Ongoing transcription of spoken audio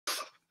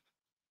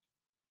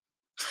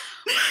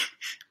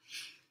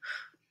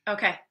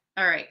Okay.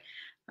 All right.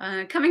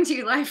 Coming to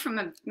you live from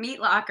a meat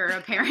locker,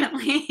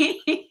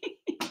 apparently.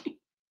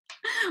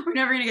 We're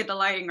never going to get the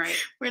lighting right.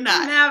 We're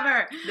not.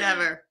 Never.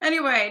 Never.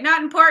 Anyway,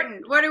 not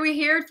important. What are we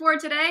here for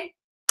today?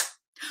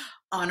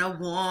 On a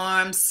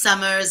warm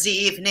summer's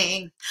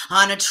evening,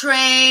 on a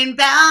train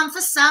bound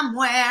for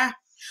somewhere,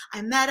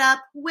 I met up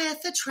with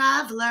a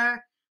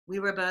traveler. We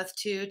were both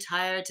too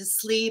tired to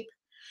sleep,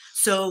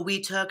 so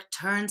we took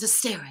turns of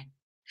staring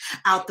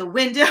out the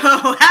window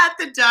at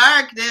the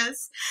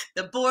darkness.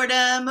 The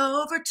boredom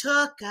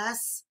overtook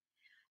us,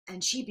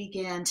 and she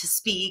began to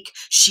speak.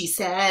 She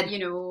said, You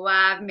know,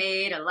 I've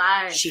made a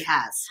life. She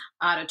has.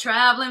 Out of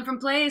traveling from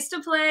place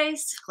to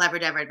place. Clever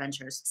Dever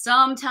Adventures.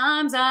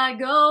 Sometimes I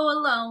go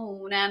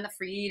alone, and the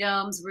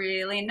freedom's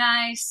really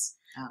nice.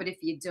 Oh. But if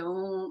you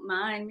don't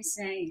mind me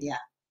saying, Yeah.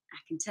 I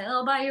can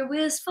tell by your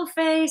wistful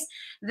face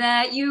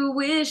that you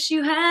wish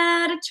you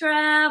had a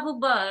travel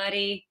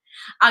buddy.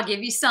 I'll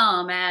give you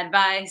some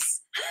advice.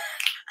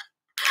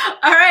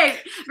 All right,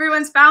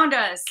 everyone's found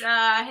us.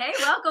 Hey,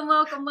 welcome,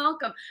 welcome,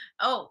 welcome.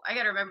 Oh, I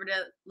got to remember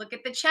to look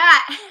at the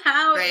chat.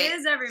 How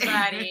is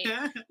everybody?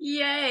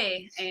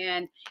 Yay.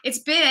 And it's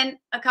been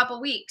a couple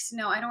weeks.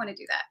 No, I don't want to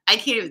do that. I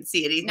can't even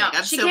see anything. No,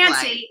 I'm she so can't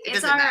blind. see.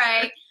 It's all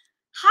right.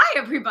 Hi,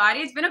 everybody.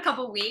 It's been a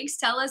couple weeks.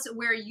 Tell us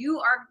where you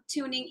are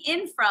tuning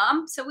in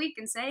from so we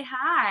can say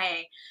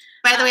hi.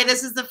 By the way,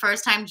 this is the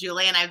first time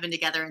Julie and I have been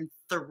together in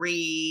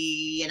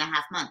 3.5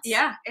 months.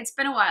 Yeah, it's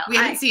been a while. We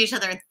haven't seen each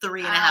other in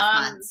 3.5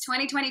 months.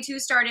 2022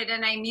 started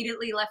and I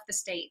immediately left the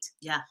state.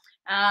 Yeah.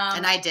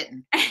 And I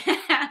didn't.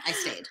 I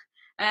stayed.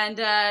 And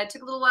it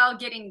took a little while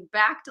getting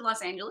back to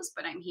Los Angeles,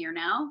 but I'm here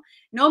now.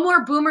 No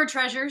more boomer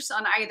treasures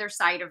on either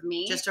side of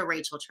me. Just a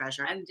Rachel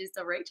treasure. And just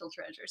a Rachel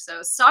treasure. So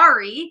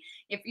sorry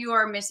if you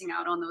are missing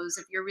out on those,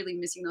 if you're really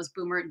missing those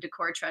boomer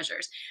decor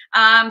treasures.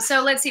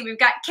 So let's see. We've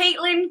got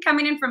Caitlin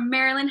coming in from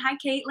Maryland. Hi,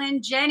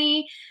 Caitlin.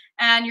 Jenny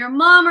and your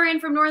mom are in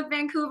from North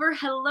Vancouver.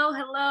 Hello,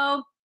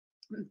 hello.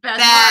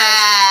 Beth.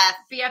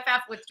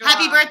 BFF withdrawal.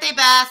 Happy birthday,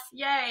 Beth.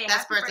 Yay.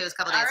 Beth's birthday was a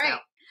couple days ago.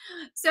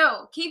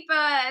 So keep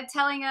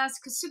telling us,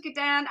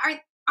 Kasuka-dan,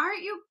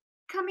 aren't you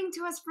coming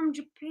to us from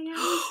Japan?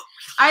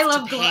 I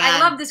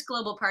love this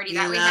global party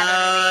that we have.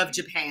 I love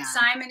Japan.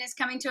 Simon is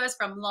coming to us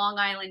from Long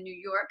Island, New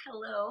York.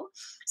 Hello.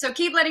 So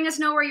keep letting us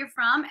know where you're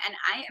from, and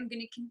I am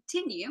going to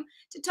continue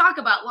to talk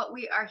about what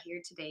we are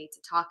here today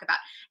to talk about,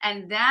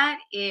 and that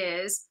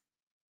is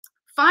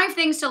 5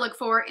 things to look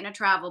for in a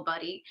travel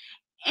buddy,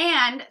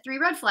 and 3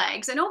 red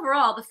flags, and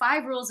overall the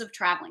 5 rules of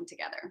traveling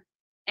together.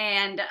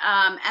 And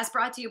as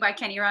brought to you by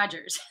Kenny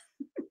Rogers.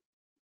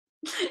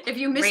 If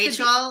you missed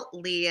Rachel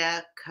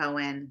Leah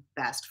Cohen,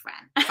 best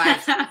friend.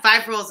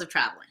 5 rules of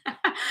traveling.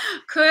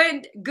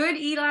 Good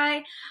Eli.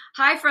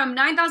 Hi from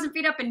 9,000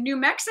 feet up in New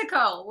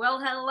Mexico. Well,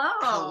 hello.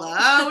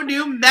 Hello,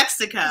 New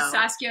Mexico.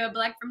 Saskia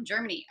Black from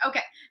Germany.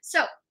 Okay,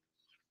 so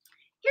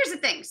here's the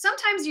thing.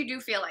 Sometimes you do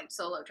feel like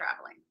solo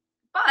traveling,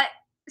 but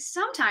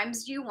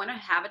sometimes you want to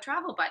have a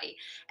travel buddy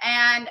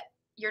and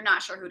you're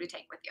not sure who to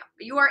take with you.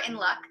 But you are in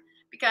luck,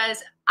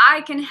 because I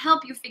can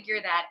help you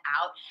figure that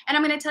out. And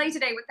I'm going to tell you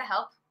today with the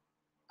help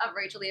of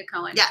Rachel Leah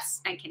Cohen.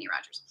 Yes. And Kenny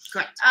Rogers.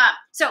 Correct.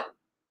 So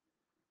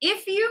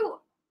if you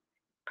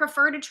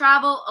prefer to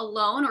travel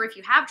alone, or if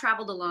you have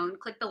traveled alone,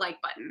 click the like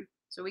button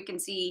so we can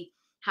see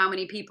how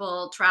many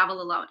people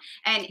travel alone.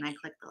 And can I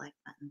click the like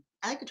button?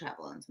 I like to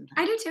travel alone sometimes.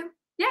 I do too.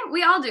 Yeah,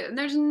 we all do.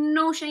 There's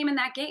no shame in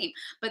that game.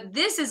 But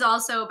this is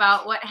also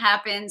about what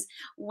happens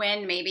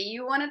when maybe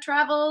you want to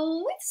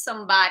travel with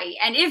somebody.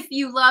 And if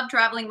you love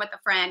traveling with a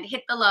friend,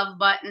 hit the love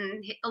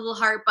button, hit the little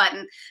heart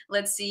button.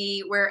 Let's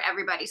see where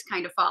everybody's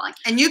kind of falling.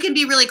 And you can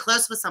be really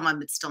close with someone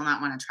but still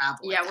not want to travel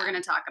with Yeah, them. we're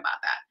going to talk about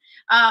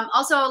that.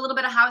 Also, a little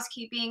bit of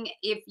housekeeping.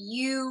 If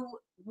you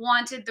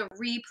wanted the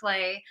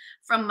replay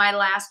from my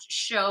last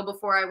show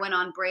before I went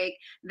on break,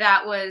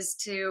 that was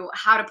to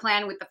how to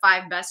plan with the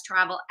 5 best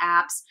travel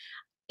apps.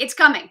 It's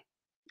coming.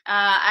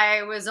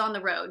 I was on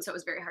the road, so it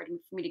was very hard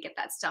for me to get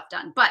that stuff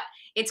done. But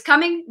it's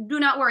coming. Do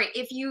not worry.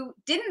 If you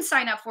didn't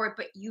sign up for it,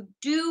 but you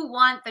do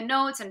want the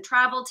notes and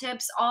travel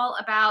tips all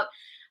about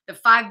the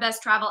 5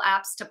 best travel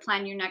apps to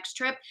plan your next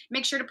trip,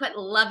 make sure to put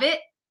 "love it"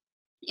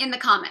 in the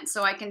comments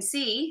so I can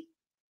see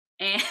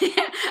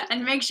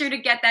and make sure to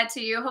get that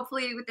to you,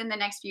 hopefully within the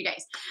next few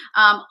days.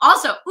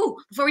 Also,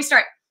 before we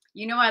start,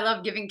 you know I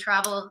love giving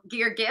travel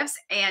gear gifts,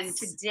 and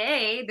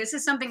today this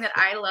is something that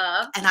I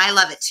love. And I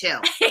love it too,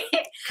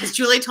 because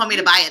Julie told me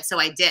to buy it, so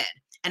I did,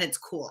 and it's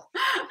cool.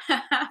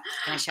 Can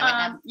I show it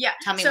now? Yeah.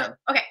 Tell me when.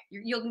 Okay,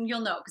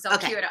 you'll know because I'll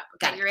cue it up.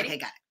 Okay, you ready? Okay,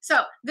 got it.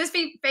 So this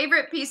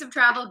favorite piece of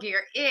travel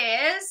gear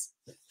is.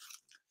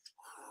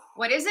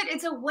 What is it?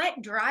 It's a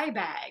wet dry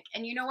bag.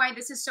 And you know why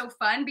this is so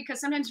fun?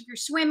 Because sometimes if you're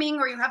swimming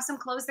or you have some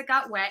clothes that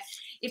got wet,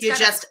 you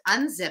just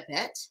unzip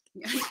it.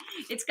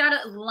 It's got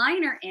a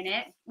liner in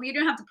it. Well, you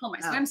don't have to pull my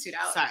swimsuit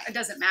out. Sorry. It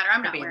doesn't matter.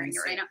 I'm not wearing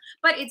it right now.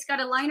 But it's got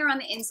a liner on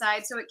the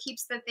inside, so it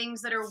keeps the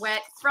things that are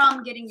wet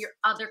from getting your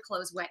other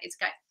clothes wet. It's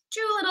got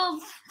two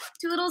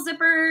little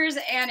zippers,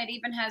 and it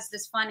even has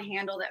this fun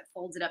handle that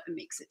folds it up and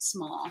makes it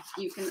small.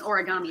 You can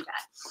origami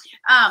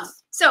that.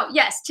 So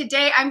yes,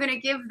 today I'm going to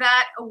give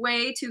that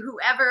away to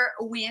whoever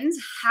wins.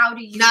 How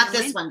do you Not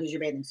win? this one, because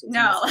your bathing suit.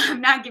 No,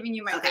 I'm not giving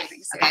you my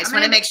bathing suit. Okay, I just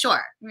want to make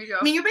sure. Here we go.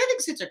 I mean, your bathing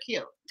suits are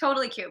cute.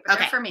 Totally cute, but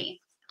they're for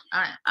me.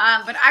 All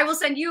right. But I will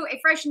send you a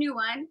fresh new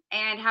one.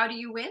 And how do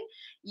you win?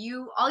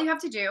 All you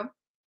have to do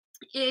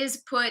is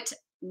put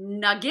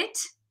nugget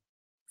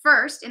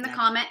first in the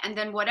comment, and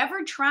then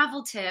whatever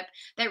travel tip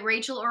that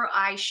Rachel or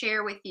I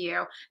share with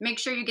you, make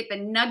sure you get the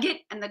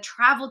nugget and the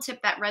travel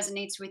tip that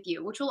resonates with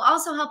you, which will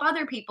also help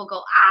other people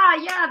go,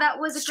 yeah, that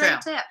was a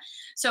great tip.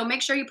 So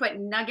make sure you put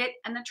nugget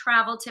and the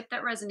travel tip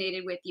that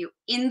resonated with you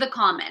in the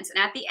comments. And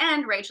at the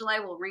end, Rachel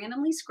and I will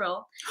randomly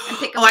scroll and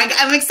pick up.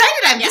 I'm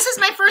excited. This is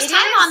my first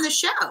time on the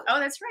show. Oh,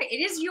 that's right.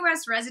 It is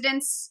U.S.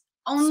 residents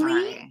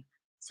only.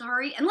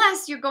 Sorry,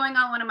 unless you're going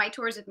on one of my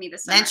tours with me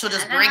this summer. Then she'll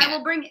just bring it. I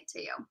will bring it to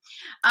you.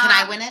 Can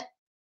I win it?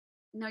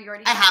 No, you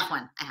already I have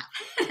one. I have.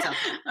 It's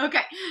okay.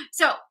 Okay.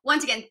 So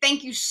once again,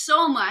 thank you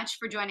so much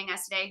for joining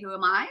us today. Who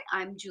am I?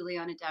 I'm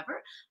Juliana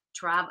Dever,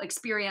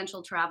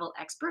 experiential travel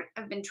expert.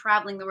 I've been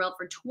traveling the world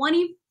for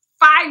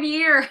 25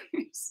 years.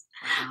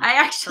 Wow, I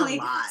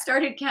actually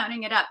started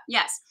counting it up.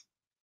 Yes.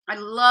 I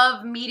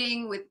love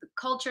meeting with the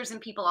cultures and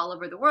people all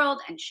over the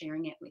world and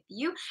sharing it with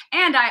you.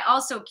 And I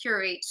also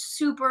curate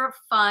super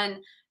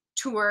fun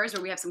tours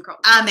where we have some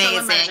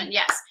amazing.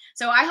 Yes.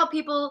 So I help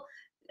people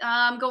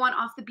go on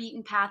off the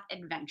beaten path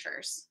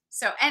adventures.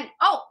 So, and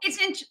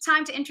it's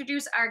time to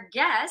introduce our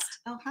guest.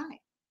 Oh, hi.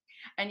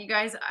 And you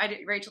guys,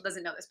 Rachel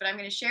doesn't know this, but I'm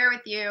going to share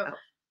with you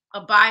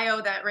a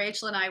bio that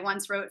Rachel and I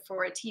once wrote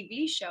for a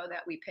TV show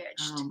that we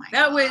pitched. Oh my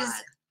God.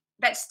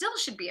 That still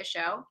should be a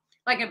show.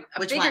 Like a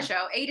bigger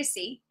show, A to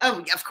C.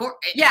 Oh, of course.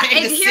 Yeah,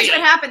 and here's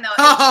what happened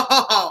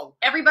though.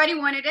 Everybody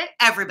wanted it.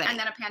 Everybody. And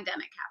then a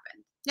pandemic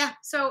happened. Yeah.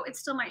 So it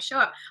still might show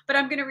up. But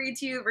I'm going to read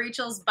to you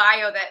Rachel's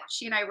bio that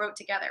she and I wrote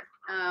together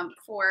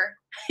for.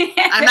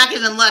 I'm not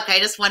going to look. I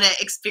just want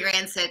to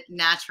experience it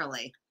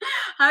naturally.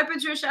 Hi,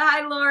 Patricia.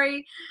 Hi,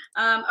 Lori.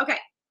 Okay.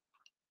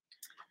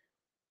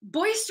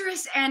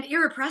 Boisterous and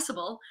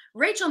irrepressible,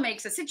 Rachel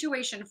makes a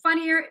situation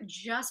funnier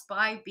just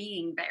by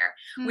being there.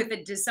 With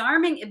a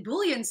disarming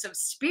ebullience of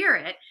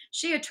spirit,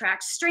 she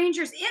attracts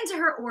strangers into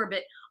her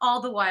orbit,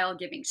 all the while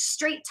giving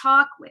straight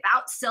talk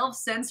without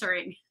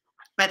self-censoring.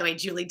 By the way,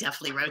 Julie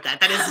definitely wrote that.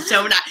 That is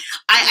so not.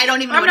 I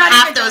don't even know what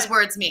half those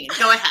words mean.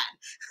 Go ahead.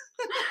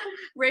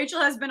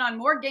 Rachel has been on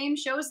more game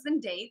shows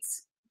than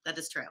dates. That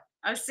is true.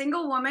 A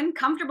single woman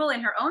comfortable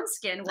in her own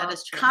skin while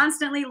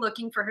constantly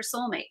looking for her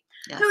soulmate.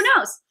 Yes. Who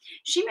knows?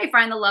 She may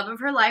find the love of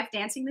her life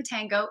dancing the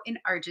tango in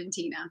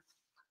Argentina.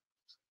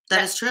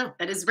 That is true.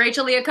 That is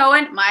Rachel Leah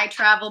Cohen, my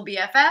travel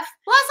BFF.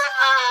 What's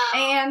up?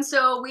 And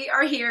so we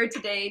are here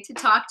today to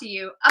talk to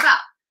you about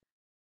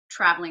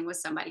traveling with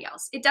somebody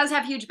else. It does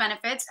have huge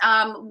benefits,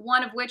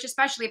 one of which,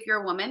 especially if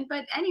you're a woman,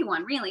 but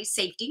anyone really,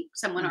 safety.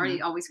 Someone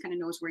always kind of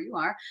knows where you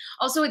are.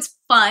 Also, it's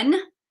fun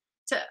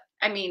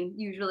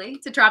usually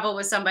to travel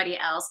with somebody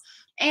else.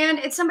 And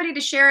it's somebody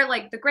to share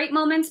like the great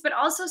moments, but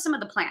also some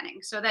of the planning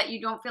so that you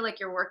don't feel like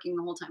you're working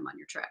the whole time on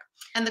your trip.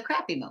 And the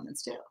crappy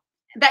moments too.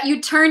 That you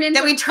turn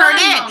into moments.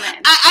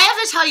 I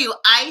have to tell you,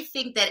 I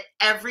think that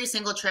every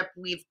single trip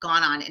we've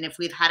gone on, and if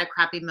we've had a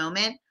crappy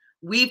moment,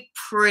 we've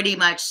pretty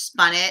much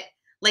spun it.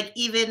 Like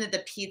even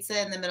the pizza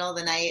in the middle of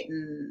the night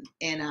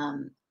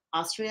in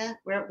Austria,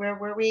 where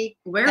were we?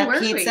 Where were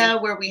pizza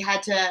we? Where we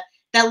had to.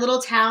 That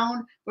little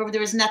town where there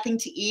was nothing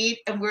to eat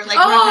and we're like,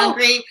 we're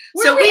hungry.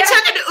 So we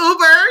took an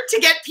Uber to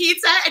get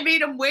pizza and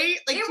made him wait.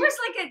 Like it was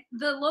like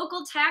the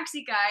local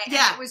taxi guy. And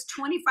it was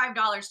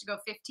 $25 to go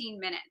 15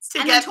 minutes.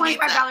 And then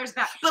 $25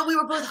 back. But we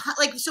were both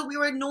so we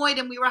were annoyed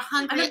and we were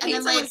hungry. And the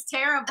pizza was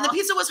terrible. And the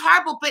pizza was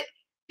horrible. But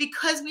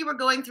because we were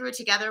going through it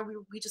together,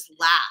 we just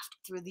laughed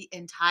through the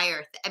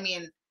entire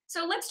thing.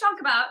 So let's talk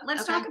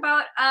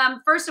about,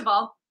 first of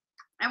all,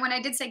 and when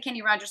I did say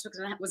Kenny Rogers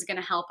was going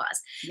to help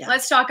us,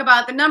 let's talk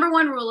about the number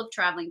one rule of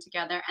traveling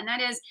together. And that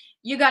is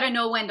you got to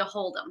know when to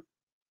hold them.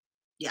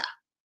 Yeah.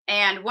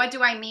 And what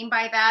do I mean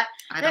by that?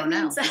 I don't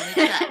know.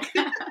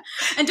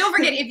 And don't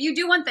forget, if you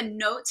do want the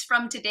notes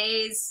from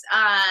today's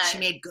she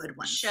made good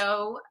ones.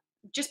 Show,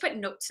 just put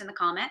notes in the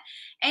comment.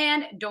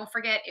 And don't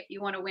forget, if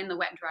you want to win the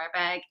wet and dry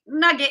bag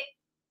nugget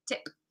tip.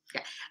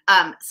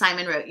 Yeah.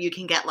 Simon wrote, you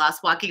can get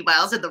lost walking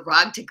miles in the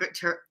wrong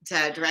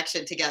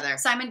direction together.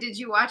 Simon, did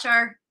you watch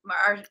our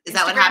Is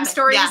that what Instagram happened?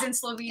 stories in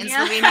Slovenia? In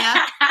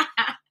Slovenia?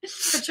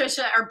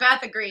 Patricia or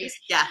Beth agrees.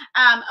 Yeah.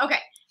 Okay.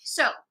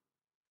 So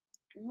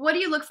what do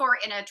you look for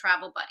in a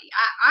travel buddy?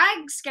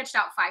 I sketched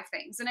out 5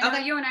 things, and I know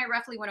you and I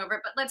roughly went over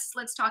it, but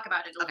let's talk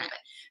about it a little bit.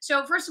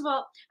 So first of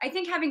all, I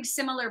think having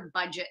similar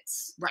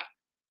budgets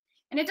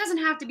And it doesn't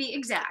have to be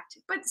exact,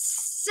 but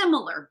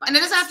similar budgets. And it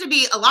doesn't have to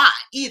be a lot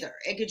either.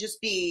 It could just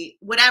be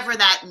whatever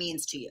that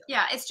means to you.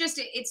 Yeah,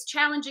 it's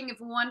challenging if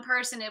one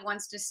person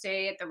wants to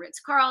stay at the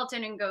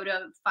Ritz-Carlton and go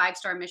to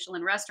 5-star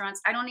Michelin restaurants.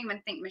 I don't even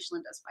think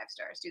Michelin does 5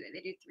 stars, do they?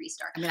 They do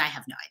 3-star. I mean, I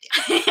have no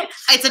idea.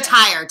 It's a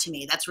tire to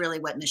me. That's really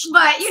what Michelin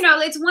is. But, you know,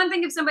 it's one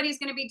thing if somebody's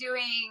going to be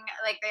doing,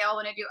 like, they all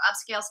want to do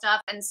upscale stuff,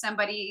 and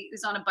somebody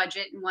who's on a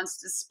budget and wants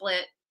to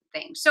split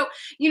things. So,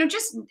 you know,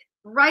 just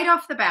right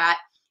off the bat,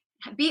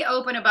 be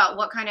open about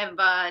what kind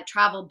of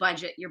travel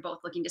budget you're both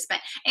looking to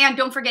spend. And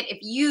don't forget, if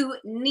you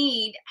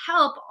need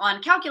help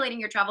on calculating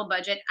your travel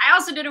budget, I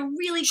also did a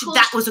really cool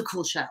That was a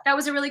cool show. That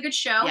was a really good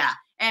show. Yeah.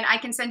 And I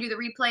can send you the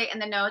replay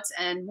and the notes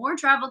and more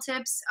travel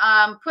tips.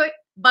 Put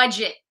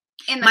budget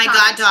in the My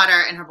comments.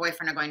 goddaughter and her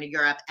boyfriend are going to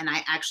Europe, and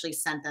I actually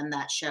sent them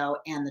that show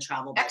and the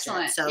travel budget.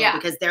 Excellent. So Yeah.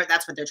 because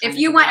that's what they're trying If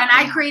to you figure want, out and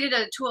right I now. created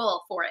a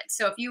tool for it.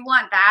 So if you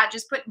want that,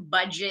 just put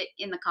budget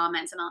in the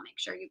comments and I'll make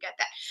sure you get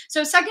that.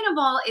 So second of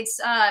all,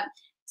 it's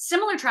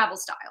similar travel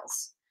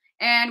styles.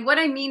 And what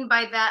I mean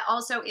by that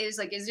also is,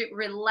 like, is it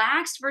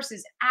relaxed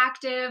versus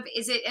active?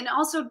 Is it, and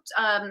also,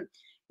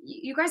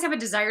 you guys have a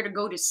desire to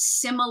go to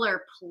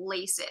similar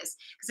places.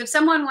 Because if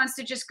someone wants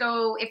to just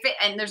go,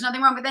 and there's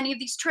nothing wrong with any of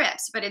these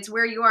trips, but it's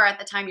where you are at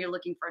the time you're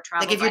looking for a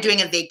travel Like if buddy. you're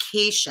doing a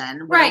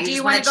vacation, where Right, you do just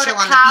you want wanna to go to chill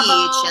on Cabo?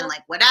 the beach and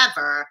like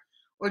whatever,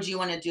 or do you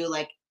want to do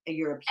like a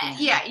European?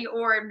 Yeah,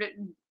 or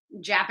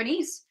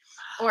Japanese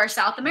or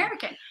South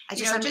American. I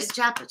You just,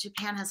 know,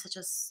 Japan has such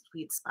a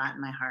sweet spot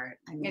in my heart.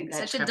 I mean, It's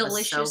that such a trip was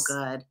delicious- so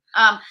good.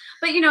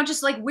 But you know,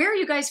 just like, where are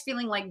you guys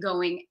feeling like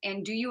going,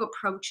 and do you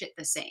approach it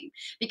the same?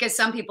 Because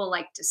some people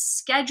like to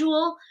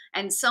schedule,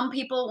 and some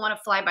people want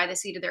to fly by the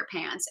seat of their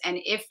pants. And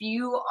if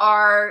you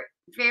are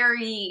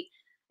very,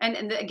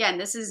 and again,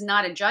 this is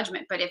not a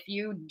judgment, but if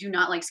you do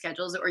not like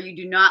schedules, or you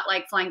do not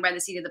like flying by the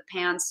seat of the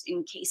pants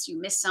in case you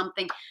miss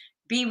something,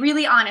 be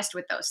really honest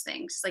with those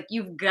things. Like,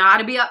 you've got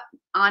to be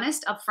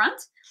honest up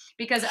front,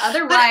 because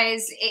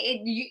otherwise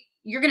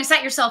you're going to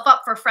set yourself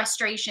up for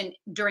frustration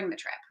during the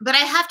trip. But I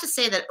have to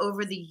say that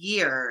over the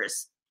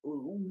years,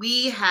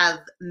 we have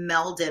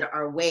melded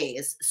our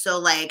ways. So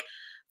like,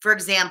 for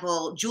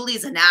example,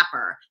 Julie's a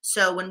napper.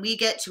 So when we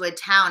get to a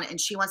town and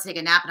she wants to take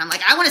a nap and I'm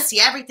like, I want to see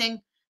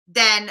everything,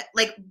 then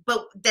like,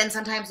 but then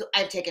sometimes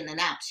I've taken a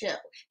nap too.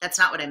 That's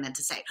not what I meant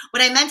to say.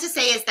 What I meant to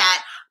say is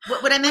that,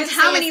 what I meant to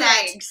say How many is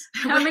that, legs?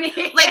 How many?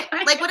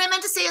 like what I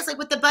meant to say is, like,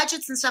 with the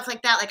budgets and stuff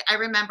like that, like I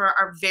remember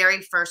our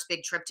very first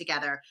big trip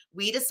together,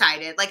 we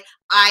decided, like,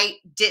 I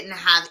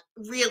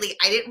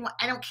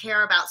don't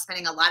care about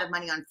spending a lot of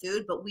money on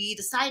food, but we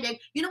decided,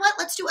 you know what,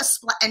 let's do a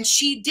splash, and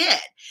she did.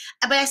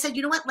 But I said,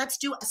 you know what, let's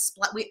do a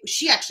splash.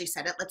 She actually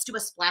said it, let's do a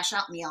splash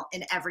out meal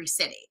in every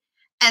city.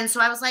 And so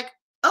I was like,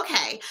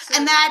 okay. So,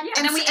 and that, yeah,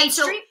 and then we so, ate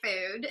street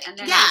food, and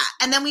then yeah,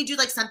 and then we do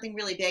like something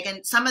really big.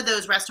 And some of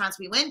those restaurants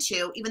we went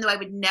to, even though I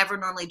would never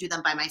normally do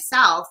them by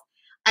myself,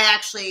 I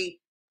actually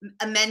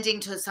amending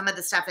to some of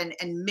the stuff and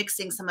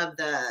mixing some of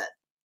the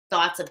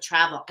thoughts of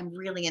travel. I'm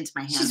really into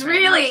my hands. She's right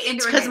really now.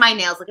 into because it. my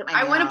nails. Look at my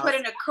nails. I want to put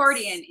an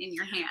accordion in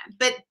your hand.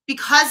 But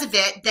because of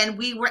it, then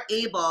we were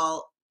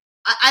able.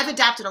 I've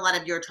adapted a lot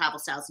of your travel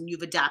styles, and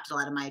you've adapted a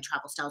lot of my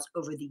travel styles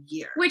over the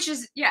year. Which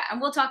is, yeah, and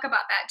we'll talk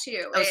about that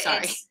too. Oh,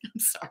 sorry. I'm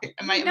sorry.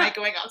 Am I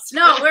going off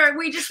script? No,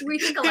 we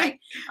think alike.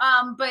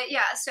 But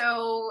yeah,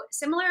 so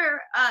similar,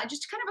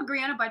 just kind of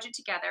agree on a budget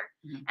together,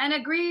 Mhm. and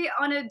agree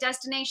on a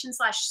destination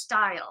 /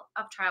 style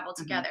of travel Mhm.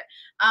 together.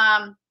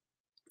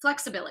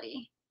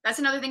 Flexibility. That's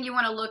another thing you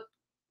want to look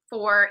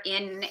for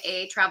in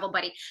a travel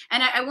buddy.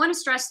 And I want to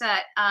stress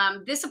that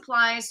this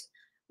applies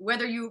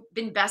whether you've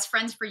been best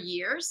friends for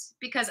years,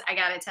 because I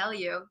got to tell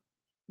you,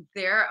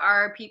 there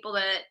are people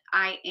that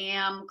I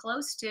am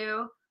close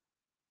to.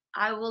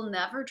 I will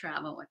never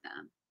travel with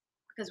them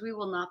because we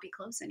will not be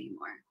close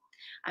anymore.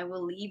 I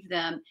will leave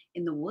them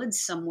in the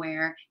woods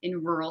somewhere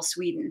in rural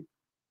Sweden.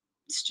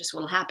 It's just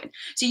what'll happen.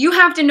 So you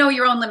have to know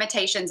your own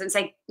limitations and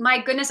say, my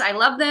goodness, I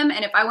love them,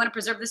 and if I want to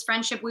preserve this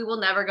friendship, we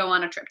will never go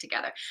on a trip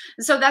together.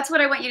 So that's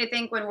what I want you to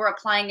think when we're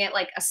applying it,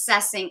 like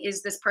assessing,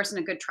 is this person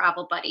a good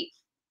travel buddy?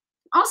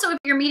 Also, if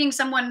you're meeting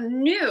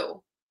someone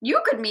new,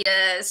 you could meet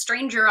a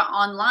stranger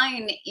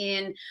online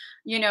in,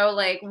 you know,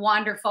 like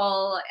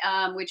Wonderful,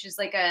 which is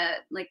like a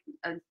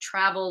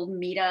travel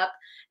meetup,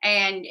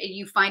 and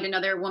you find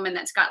another woman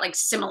that's got like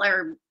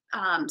similar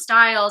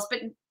styles, but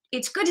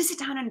it's good to sit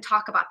down and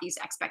talk about these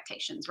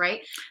expectations,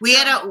 right? We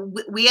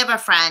have a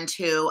friend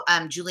who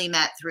Julie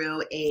met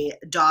through a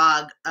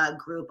dog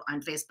group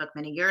on Facebook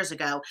many years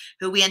ago,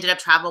 who we ended up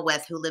traveling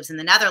with, who lives in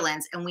the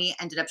Netherlands, and we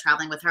ended up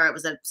traveling with her. It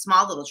was a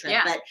small little trip,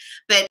 Yeah.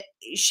 but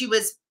she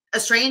was a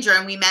stranger,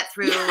 and we met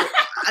through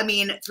I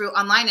mean, through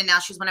online, and now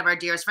she's one of our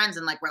dearest friends,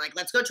 and like we're like,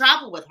 let's go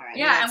travel with her. I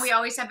mean, Yeah, and we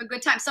always have a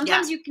good time.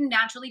 Sometimes Yeah. you can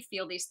naturally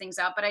feel these things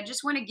out, but I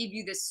just want to give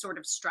you this sort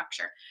of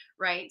structure,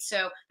 right?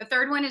 So the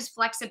third one is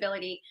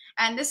flexibility,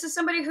 and this is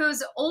somebody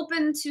who's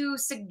open to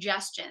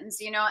suggestions,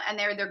 you know, and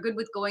they're good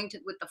with going to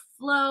with the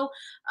flow,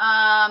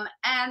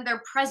 and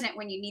they're present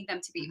when you need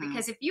them to be. Mhm.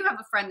 Because if you have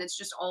a friend that's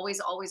just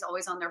always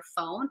on their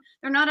phone,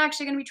 they're not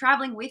actually going to be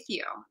traveling with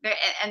you,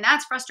 and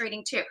that's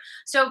frustrating too.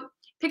 So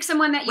pick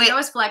someone that you Wait. know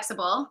is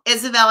flexible.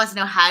 Isabel wants to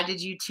know, how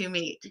did you two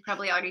meet? You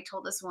probably already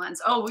told us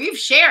once. Oh, we've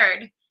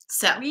shared.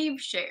 So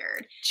We've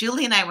shared.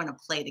 Julie and I were in a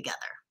play together.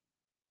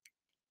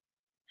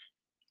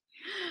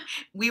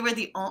 We were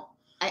the only.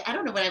 I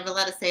don't know what I'm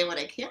allowed to say and what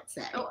I can't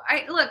say. Oh,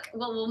 look.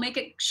 Well, we'll make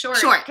it short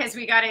because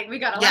we got a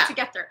Yeah. lot to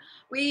get through.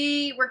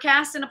 We were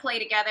cast in a play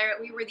together.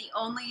 We were the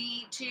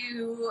only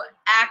two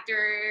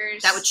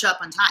actors That would show up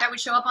on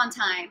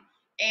time.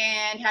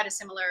 and had a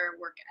similar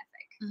work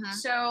ethic. Mhm.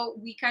 So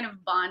we kind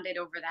of bonded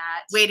over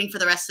that. Waiting for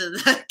the rest of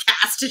the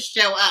cast to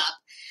show up,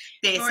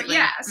 basically.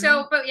 Yeah.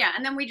 So, but yeah,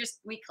 and then we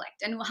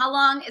clicked. And how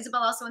long?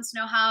 Isabel also wants to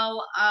know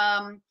how.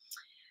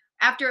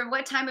 After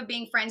what time of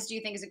being friends do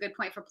you think is a good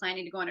point for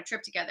planning to go on a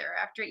trip together?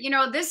 After, you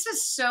know, this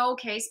is so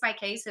case by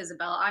case,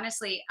 Isabel.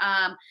 Honestly,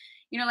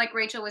 you know, like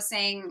Rachel was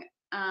saying,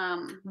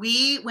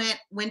 we went.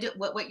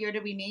 What year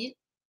did we meet?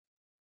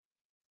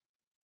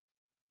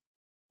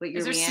 What year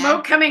is there we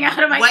smoke coming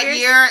out of my What ears?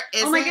 year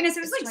is it? Oh my goodness,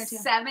 it was like 22.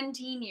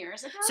 17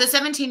 years ago. So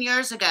 17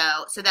 years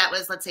ago. So that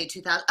was, let's say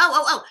 2000.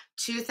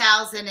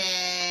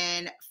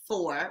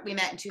 2004. We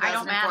met in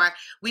 2004.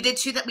 We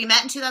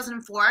met in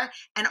 2004,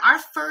 and our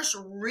first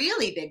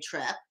really big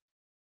trip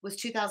was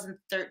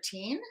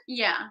 2013.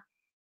 Yeah.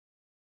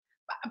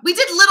 We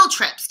did little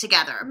trips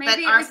together. Maybe but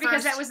it was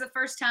because that was the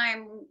first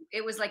time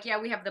it was like, yeah,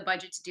 we have the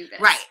budget to do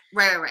this. Right.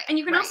 And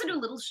you can also do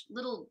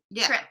little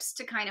trips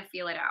to kind of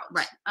feel it out.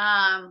 Right.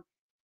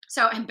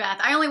 So, and Beth,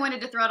 I only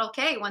wanted to throttle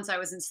Kay once I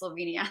was in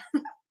Slovenia.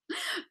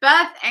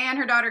 Beth and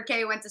her daughter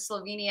Kay went to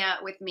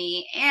Slovenia with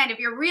me. And if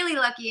you're really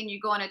lucky and you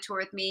go on a tour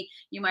with me,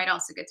 you might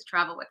also get to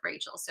travel with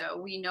Rachel. So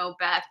we know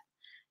Beth,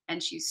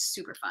 and she's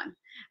super fun.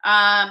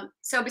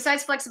 So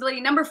besides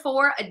flexibility, number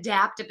 4,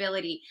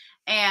 adaptability.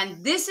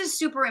 And this is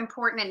super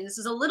important. And this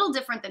is a little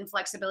different than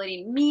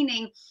flexibility,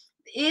 meaning,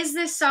 is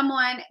this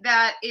someone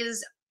that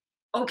is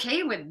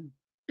okay with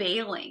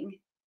bailing?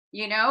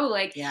 You know,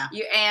 like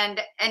you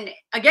and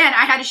again,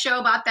 I had a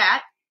show about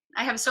that.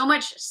 I have so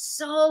much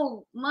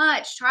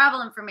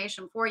travel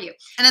information for you,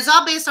 and it's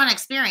all based on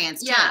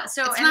experience. Yeah, too.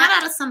 so it's not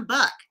out of some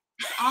book.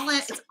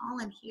 It's all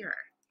in here.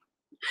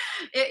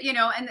 You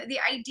know, and the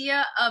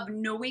idea of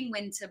knowing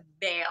when to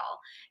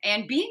bail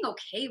and being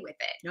okay with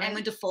it, knowing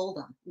when to fold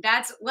them.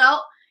 That's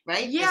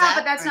right. Yeah,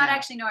 but that's not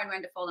actually knowing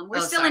when to fold them.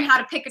 We're still in how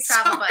to pick a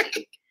travel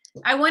buddy.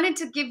 I wanted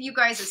to give you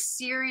guys a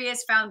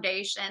serious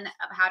foundation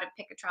of how to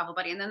pick a travel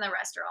buddy, and then the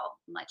rest are all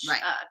much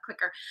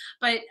quicker.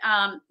 But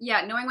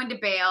yeah, knowing when to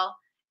bail.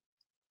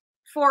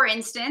 For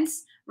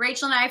instance,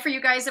 Rachel and I, for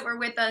you guys that were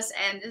with us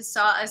and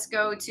saw us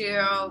go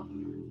to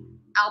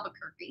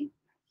Albuquerque,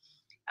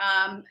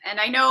 and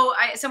I know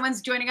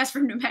someone's joining us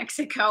from New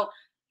Mexico.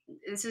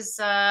 This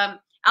is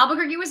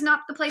Albuquerque was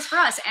not the place for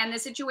us, and the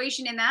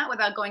situation in that,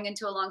 without going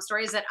into a long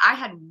story, is that I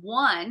had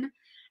won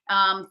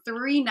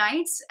 3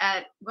 nights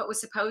at what was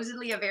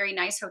supposedly a very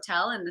nice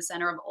hotel in the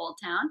center of Old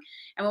Town.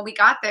 And when we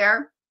got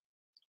there,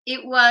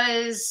 it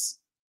was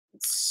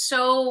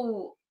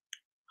so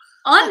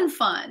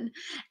unfun.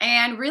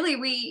 And really,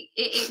 we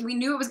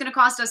knew it was going to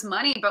cost us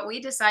money, but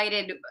we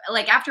decided,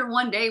 like, after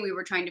one day, we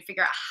were trying to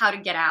figure out how to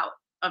get out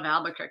of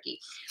Albuquerque.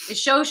 The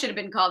show should have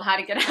been called How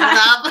to Get Out.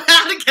 How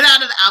to Get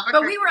Out of Albuquerque.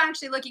 But we were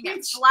actually looking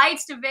at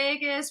flights to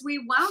Vegas. We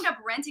wound up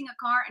renting a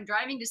car and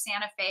driving to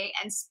Santa Fe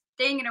and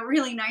staying in a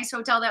really nice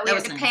hotel that we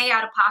had to pay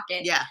out of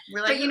pocket. Yeah.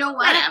 We're like, but you know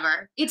what?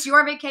 Whatever. It's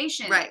your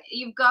vacation. Right.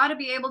 You've got to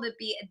be able to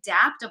be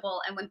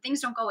adaptable. And when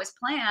things don't go as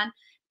planned,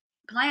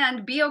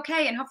 be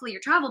okay. And hopefully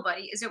your travel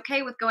buddy is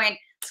okay with going,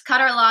 let's cut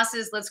our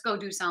losses. Let's go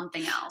do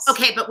something else.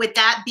 Okay. But with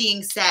that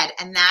being said,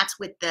 and that's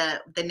with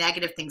the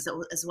negative things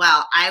as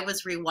well, I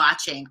was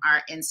rewatching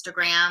our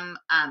Instagram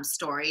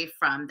story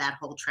from that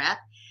whole trip.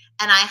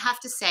 And I have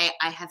to say,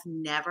 I have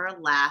never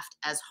laughed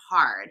as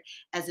hard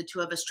as the two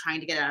of us trying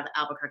to get out of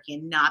Albuquerque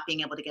and not being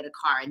able to get a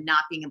car and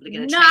not being able to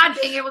get a train.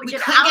 Not being able to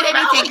get out of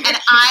Albuquerque. And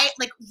I,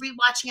 like,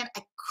 rewatching it,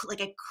 I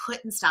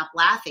couldn't stop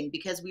laughing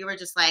because we were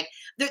just like,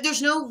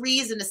 there's no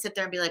reason to sit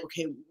there and be like,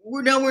 okay,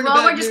 we're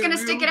just going to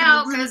stick it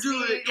out because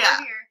we're here.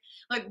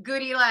 Like,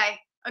 good Eli.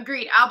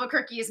 Agreed.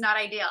 Albuquerque is not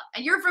ideal.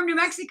 And you're from New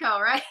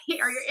Mexico, right?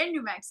 Or you're in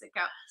New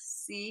Mexico.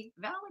 See,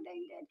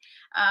 validated.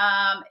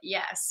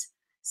 Yes.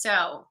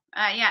 So,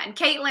 yeah. And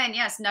Caitlin,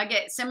 yes,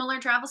 Nugget, similar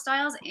travel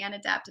styles and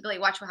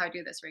adaptability. Watch how I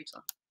do this,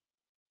 Rachel.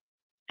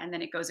 And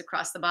then it goes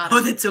across the bottom.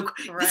 Oh, that's so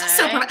cool. Right? This is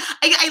so fun.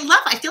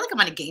 I feel like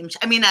I'm on a game show.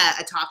 I mean,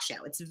 a talk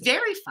show. It's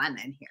very fun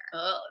in here.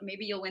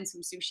 Maybe you'll win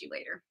some sushi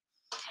later.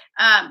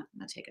 I'm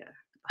going to take a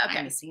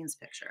behind the scenes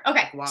picture.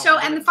 Okay. Like, wow, so,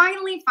 and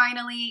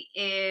finally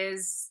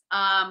is,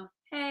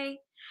 hey.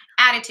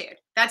 Attitude.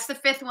 That's the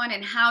fifth one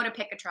in how to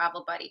pick a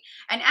travel buddy.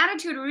 And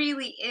attitude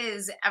really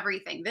is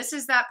everything. This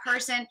is that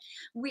person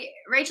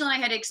Rachel and I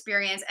had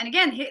experience. And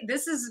again,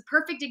 this is a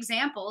perfect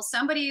example.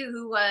 Somebody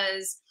who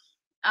was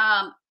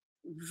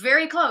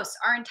very close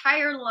our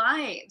entire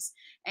lives.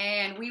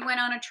 And we went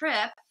on a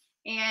trip,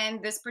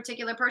 and this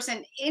particular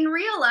person in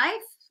real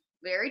life,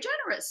 very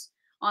generous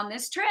on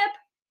this trip,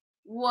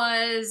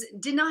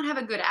 did not have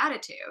a good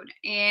attitude.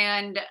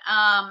 And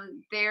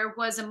there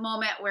was a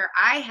moment where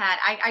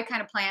I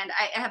kind of planned.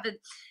 I have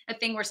a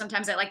thing where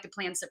sometimes I like to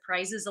plan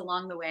surprises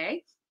along the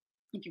way.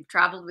 If you've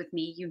traveled with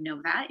me, you know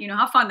that. You know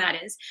how fun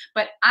that is.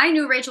 But I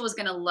knew Rachel was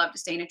going to love to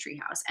stay in a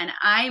treehouse, and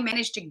I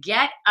managed to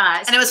get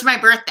us. And it was for my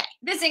birthday.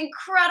 This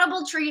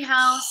incredible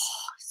treehouse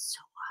So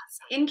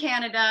awesome. in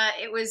Canada.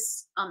 It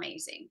was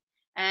amazing.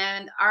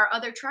 And our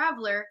other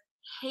traveler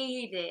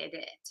hated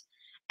it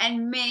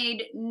and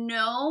made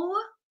no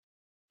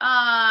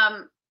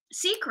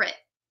secret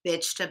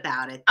Bitched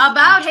about it.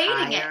 about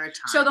hating it. Time.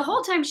 So the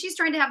whole time she's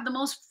trying to have the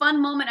most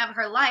fun moment of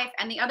her life,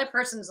 and the other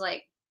person's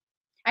like,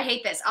 I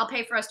hate this. I'll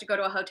pay for us to go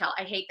to a hotel.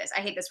 I hate this.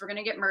 I hate this. We're going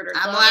to get murdered.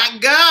 I'm blah,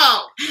 like,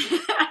 go.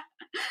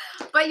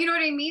 But you know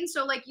what I mean?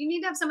 So like, you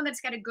need to have someone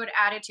that's got a good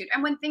attitude.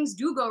 And when things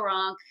do go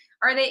wrong,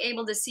 are they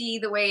able to see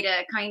the way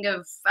to kind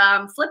of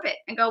flip it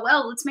and go,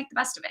 well, let's make the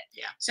best of it.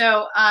 Yeah.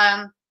 So,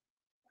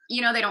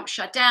 they don't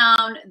shut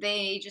down.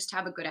 They just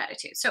have a good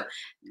attitude. So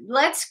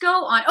let's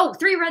go on. Oh,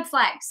 3 red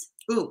flags.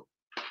 Ooh.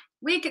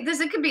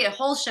 It could be a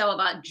whole show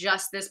about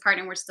just this part,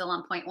 and we're still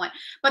on point 1.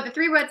 But the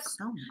 3 red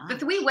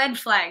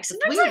flags.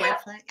 Sometimes I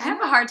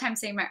have a hard time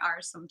saying my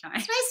R's sometimes.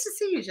 It's nice to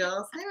see you,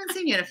 Jules. I haven't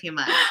seen you in a few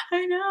months.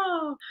 I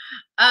know.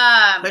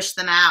 Push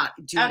them out.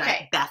 Dude,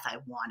 okay. Beth, I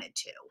wanted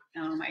to.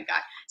 Oh my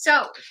God.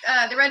 So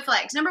the red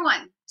flags. Number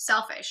 1,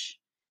 selfish.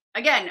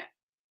 Again,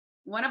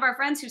 one of our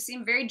friends who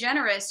seemed very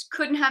generous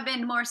couldn't have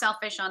been more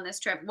selfish on this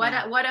trip. What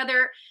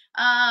other,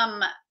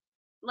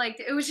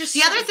 it was just.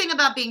 The other thing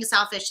about being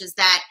selfish is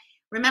that,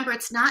 remember,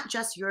 it's not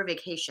just your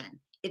vacation.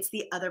 It's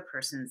the other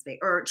person's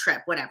or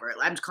trip, whatever.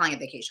 I'm just calling it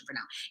vacation for now.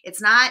 It's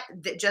not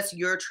just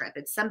your trip.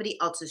 It's somebody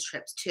else's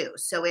trips too.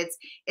 So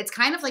it's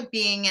kind of like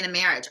being in a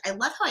marriage. I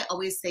love how I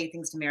always say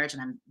things to marriage,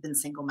 and I've been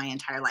single my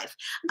entire life.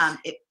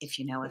 If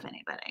you know of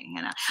anybody,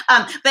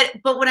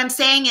 But what I'm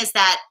saying is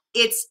that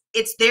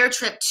it's their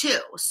trip too.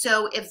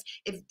 So if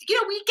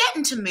we get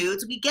into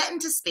moods, we get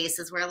into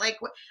spaces where like,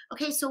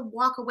 okay, so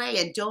walk away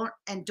and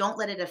don't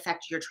let it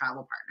affect your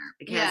travel partner,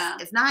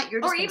 because if not, you're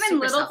just or even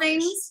little selfish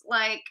things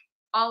like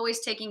always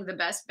taking the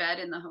best bed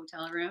in the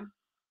hotel room.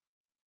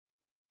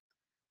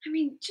 I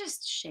mean,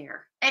 just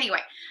share.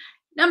 Anyway,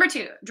 number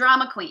 2,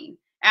 drama queen.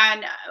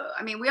 And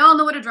we all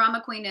know what a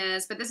drama queen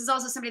is, but this is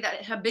also somebody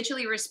that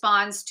habitually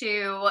responds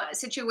to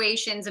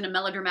situations in a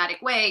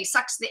melodramatic way,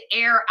 sucks the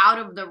air out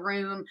of the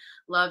room,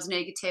 loves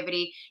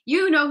negativity.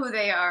 You know who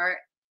they are,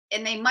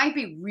 and they might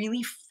be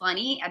really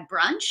funny at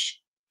brunch.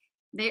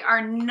 They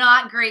are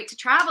not great to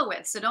travel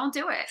with, so don't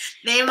do it.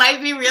 They might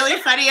be really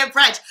funny at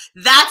brunch.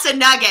 That's a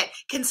nugget.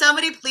 Can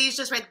somebody please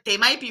just write, they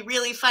might be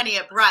really funny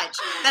at brunch?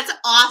 That's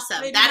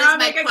awesome. That is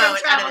my quote.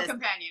 Good travel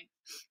companion.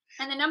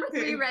 And the number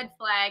 3 red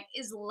flag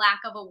is lack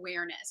of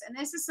awareness. And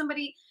this is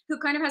somebody who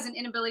kind of has an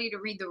inability to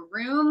read the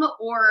room,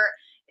 or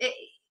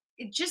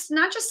just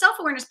not just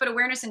self-awareness, but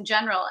awareness in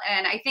general.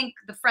 And I think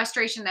the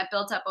frustration that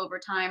built up over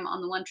time on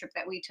the one trip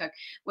that we took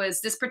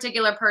was this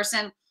particular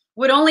person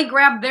would only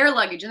grab their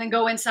luggage and then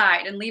go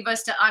inside and leave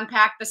us to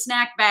unpack the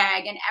snack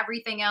bag and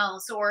everything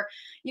else. Or,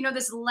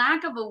 this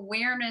lack of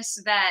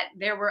awareness that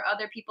there were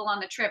other people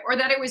on the trip, or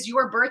that it was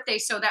your birthday,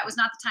 so that was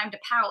not the time to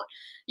pout,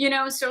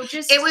 so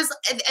just. It was,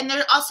 and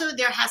there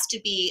has to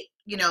be,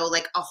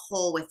 like a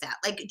hole with that.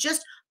 Like,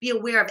 just be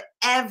aware of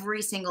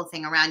every single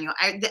thing around you.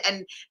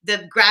 And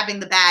the grabbing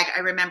the bag, I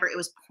remember it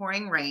was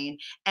pouring rain,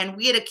 and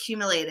we had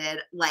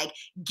accumulated like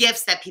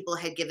gifts that people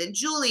had given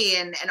Julie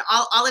and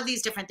all of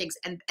these different things.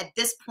 And at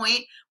this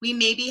point, we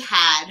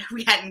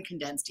hadn't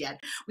condensed yet.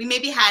 We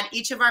maybe had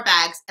each of our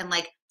bags and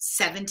like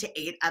 7 to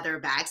 8 other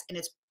bags, and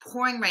it's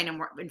pouring rain, and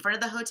we're in front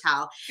of the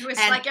hotel. It was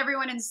like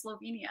everyone in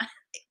Slovenia.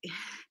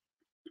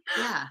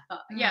 Yeah.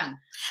 Yeah.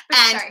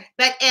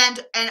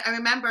 And I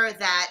remember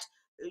that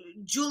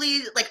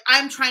Julie, like,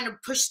 I'm trying to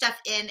push stuff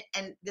in,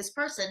 and this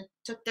person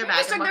took their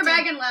bag. Took their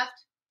bag and left.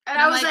 And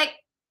I was like,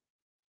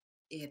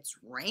 it's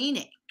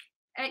raining.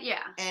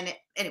 Yeah. And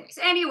anyways.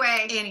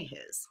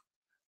 Anywhos.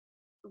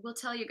 We'll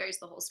tell you guys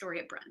the whole story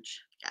at brunch.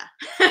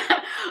 Yeah.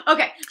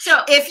 Okay.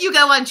 So if you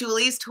go on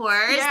Julie's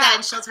tours,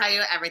 then she'll tell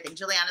you everything.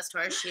 Juliana's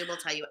tours, she will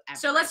tell you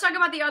everything. So let's talk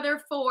about the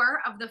other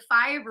 4 of the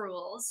 5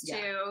 rules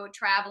to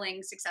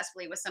traveling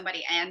successful with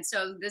somebody. And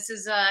so this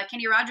is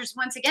Kenny Rogers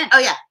once again. Oh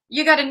yeah.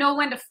 You got to know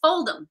when to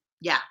fold them.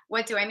 Yeah.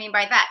 What do I mean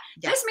by that?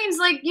 Yeah. This means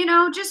like,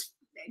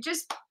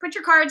 just put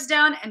your cards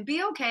down and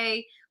be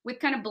okay with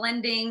kind of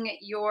blending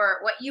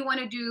what you want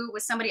to do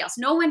with somebody else.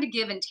 Know when to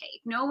give and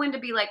take. Know when to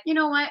be like, you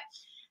know what?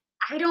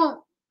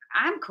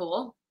 I'm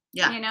cool.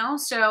 Yeah.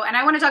 So, and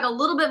I want to talk a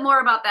little bit more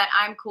about that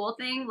I'm cool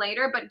thing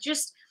later, but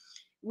just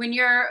when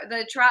you're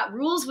the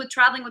rules with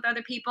traveling with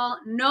other people,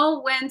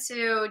 know when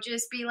to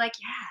just be like,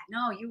 yeah,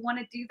 no, you want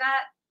to do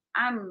that?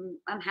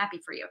 I'm happy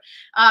for you.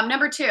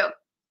 Number 2,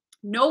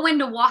 know when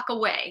to walk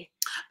away.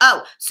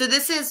 Oh, so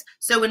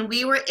when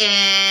we were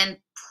in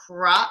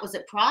Prague, was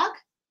it Prague?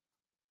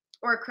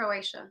 Or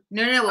Croatia.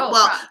 No. Oh,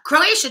 well, Prague.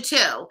 Croatia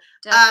too.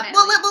 Definitely.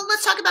 Well,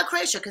 let's talk about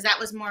Croatia because that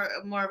was more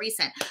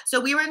recent. So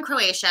we were in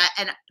Croatia,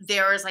 and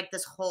there was like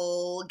this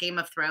whole Game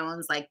of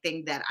Thrones like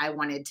thing that I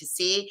wanted to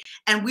see,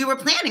 and we were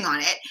planning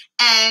on it,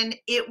 and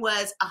it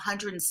was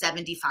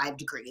 175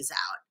 degrees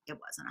out. It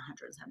wasn't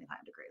 175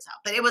 degrees out,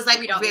 but it was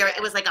like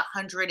it was like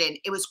 100, and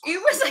it was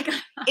like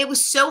it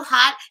was so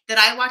hot that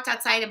I walked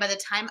outside, and by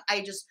the time I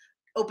just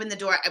opened the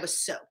door, I was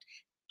soaked.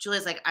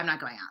 Julia's like, I'm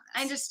not going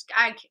out in this.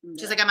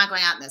 She's like, I'm not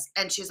going out in this.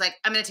 And she's like,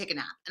 I'm going to take a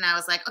nap. And I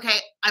was like, okay,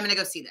 I'm going to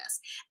go see this.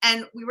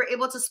 And we were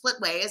able to split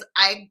ways.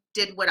 I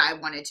did what I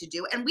wanted to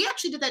do. And we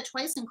actually did that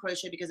twice in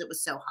Croatia because it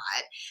was so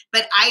hot.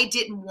 But I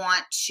didn't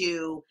want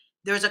to,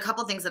 there was a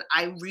couple things that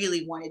I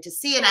really wanted to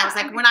see. And I was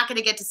like, we're not going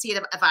to get to see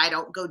it if I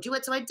don't go do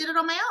it. So I did it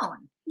on my own.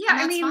 Yeah,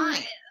 I mean,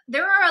 fine.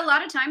 There are a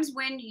lot of times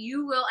when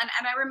you will, and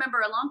I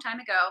remember a long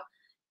time ago,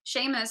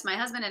 Seamus, my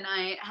husband, and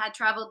I had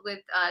traveled with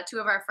 2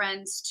 of our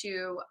friends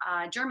to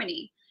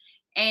Germany.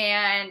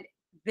 And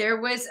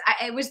it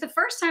was the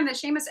first time that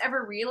Seamus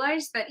ever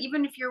realized that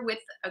even if you're with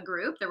a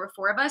group, there were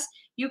 4 of us,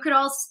 you could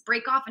all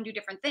break off and do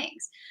different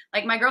things.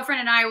 Like my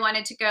girlfriend and I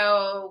wanted to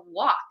go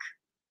walk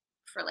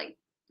for like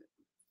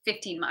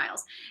 15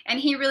 miles. And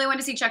he really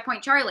wanted to see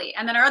Checkpoint Charlie.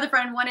 And then our other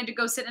friend wanted to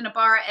go sit in a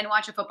bar and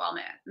watch a football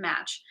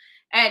match.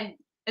 And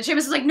Seamus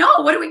was like,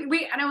 no, what do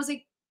we? And I was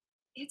like,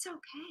 it's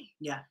okay.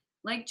 Yeah.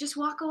 Like, just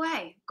walk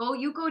away.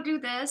 You go do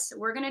this.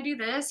 We're going to do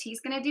this.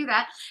 He's going to do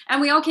that. And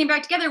we all came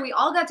back together. We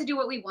all got to do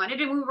what we wanted,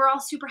 and we were all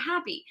super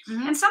happy.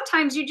 Mm-hmm. And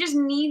sometimes you just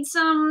need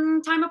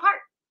some time apart.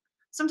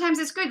 Sometimes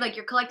it's good. Like,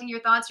 you're collecting your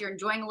thoughts. You're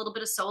enjoying a little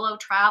bit of solo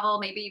travel.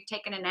 Maybe you've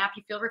taken a nap.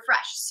 You feel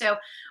refreshed. So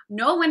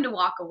know when to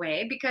walk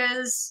away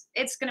because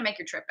it's going to make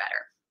your trip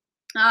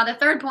better. The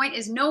third point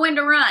is know when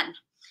to run.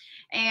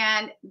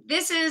 And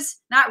this is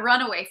not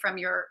run away from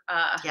your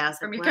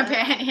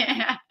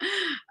companion.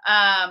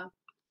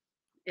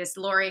 It's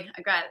Lori.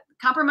 I got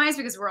compromised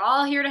because we're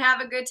all here to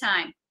have a good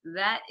time.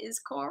 That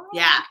is correct.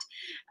 Yeah.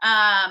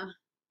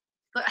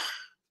 But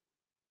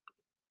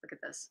look at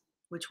this.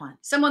 Which one?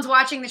 Someone's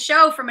watching the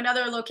show from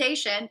another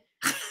location.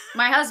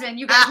 My husband,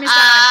 you guys missed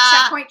out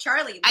on Checkpoint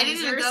Charlie. I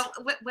didn't even go.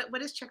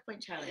 What is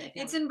Checkpoint Charlie?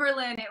 It's in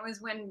Berlin. It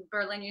was when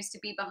Berlin used to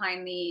be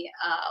behind the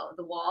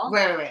wall.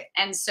 Right.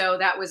 And so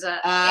that was it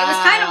was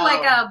kind of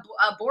like a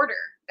border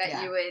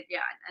that you would,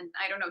 And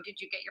I don't know,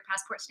 did you get your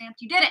passport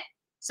stamped? You didn't.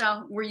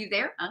 So were you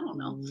there? I don't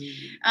know.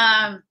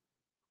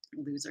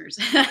 Losers.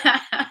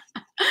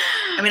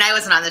 I mean, I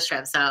wasn't on this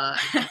trip, so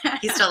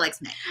he still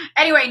likes me.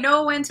 Anyway,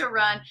 know when to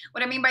run.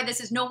 What I mean by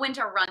this is know when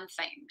to run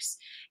things.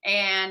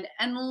 And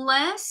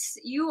unless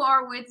you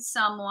are with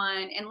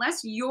someone,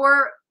 unless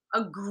your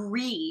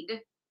agreed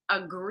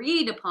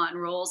upon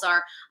rules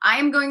are,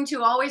 I'm going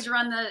to always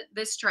run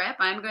this trip.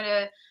 I'm going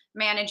to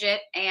manage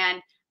it,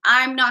 and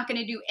I'm not going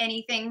to do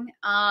anything.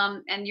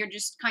 And you're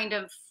just kind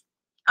of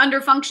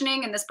under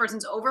functioning and this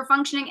person's over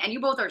functioning and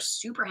you both are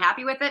super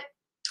happy with it.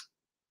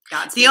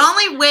 The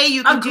only way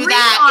you can do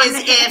that is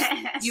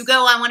if you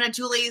go on one of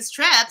Juliana's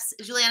trips,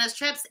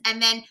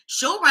 and then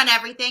she'll run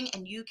everything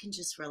and you can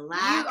just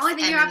relax. The only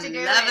thing you have to do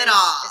is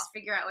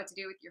figure out what to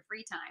do with your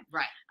free time.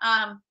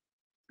 Right.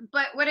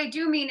 But what I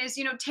do mean is,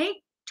 take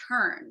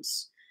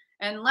turns.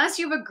 Unless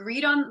you've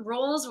agreed on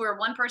roles where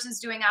one person's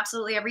doing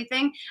absolutely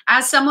everything,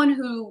 as someone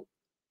who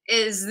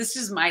this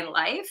is my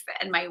life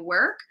and my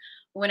work,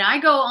 when I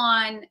go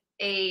on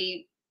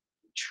a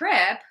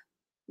trip,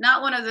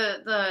 not one of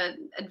the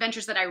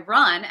adventures that I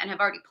run and have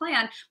already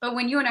planned, but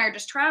when you and I are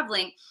just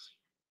traveling,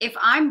 if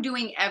I'm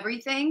doing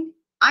everything,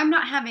 I'm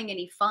not having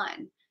any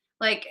fun.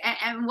 Like,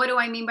 and what do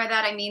I mean by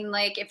that? I mean,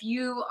 like, if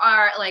you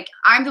are like,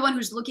 I'm the one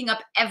who's looking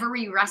up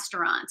every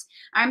restaurant.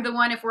 I'm the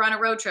one, if we're on a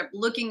road trip,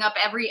 looking up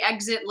every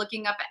exit,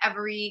 looking up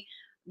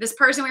this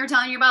person we were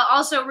telling you about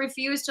also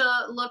refused to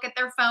look at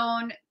their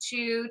phone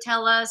to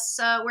tell us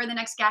where the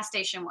next gas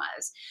station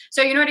was.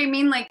 So you know what I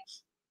mean? Like,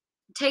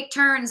 take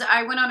turns.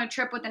 I went on a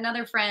trip with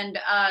another friend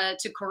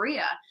to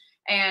Korea,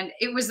 and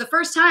it was the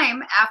first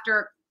time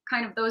after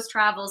kind of those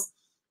travels.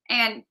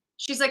 And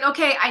she's like,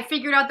 okay, I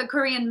figured out the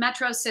Korean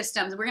metro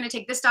systems. We're going to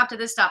take this stop to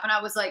this stop. And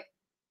I was like,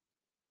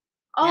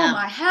 oh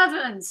my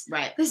heavens,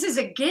 right. This is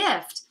a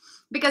gift.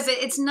 Because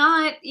it's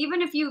not,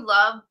 even if you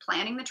love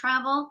planning the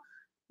travel,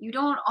 you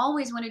don't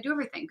always want to do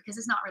everything because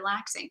it's not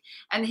relaxing.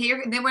 And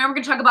then we're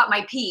going to talk about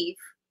my peeve.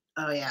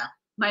 Oh, yeah.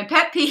 My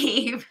pet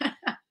peeve.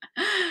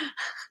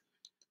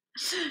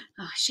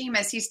 Oh,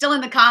 Seamus, he's still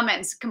in the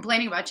comments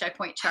complaining about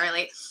Checkpoint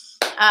Charlie.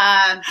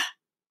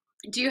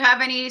 Do you have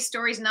any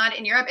stories not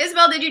in Europe?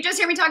 Isabel, did you just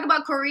hear me talk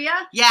about Korea?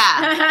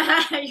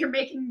 Yeah. You're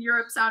making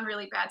Europe sound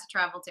really bad to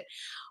travel to.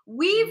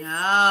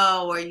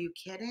 No, are you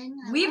kidding?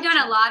 We've done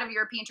a lot of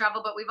European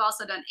travel, but we've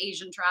also done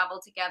Asian travel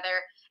together.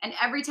 And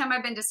every time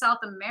I've been to South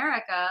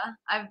America,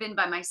 I've been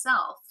by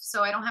myself.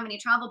 So I don't have any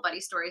travel buddy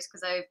stories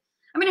because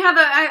I'm gonna have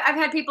I've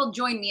had people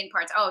join me in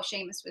parts. Oh,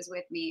 Seamus was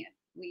with me.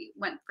 We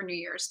went for New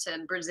Year's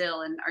to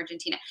Brazil and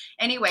Argentina.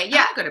 Anyway,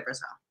 yeah. I go to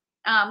Brazil.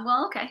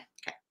 Well, okay.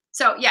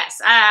 So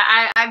yes,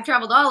 I've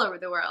traveled all over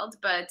the world,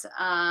 but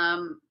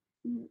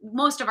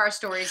most of our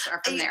stories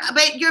are from there.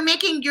 But you're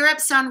making Europe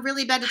sound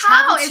really bad to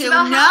How? travel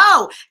to.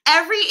 No,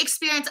 every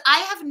experience. I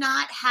have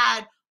not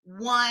had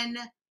one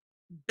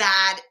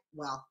bad.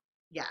 Well,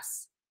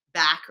 yes.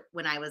 Back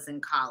when I was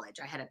in college,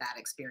 I had a bad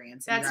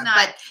experience in Europe,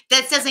 but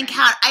that doesn't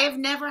count. I have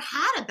never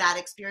had a bad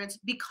experience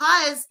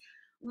because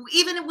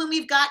even when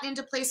we've gotten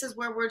into places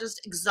where we're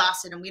just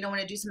exhausted and we don't want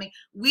to do something,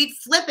 we'd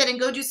flip it and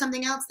go do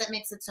something else that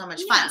makes it so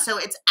much fun. So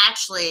it's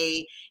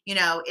actually,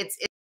 it's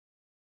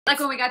like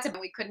when we got to,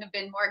 we couldn't have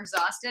been more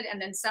exhausted.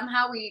 And then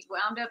somehow we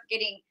wound up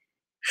getting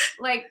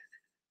like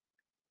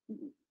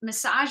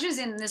massages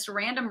in this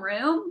random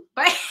room.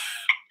 But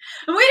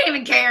we didn't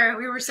even care.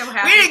 We were so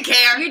happy. We didn't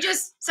care.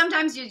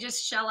 Sometimes you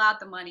just shell out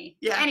the money.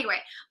 Yeah. Anyway,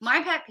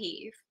 my pet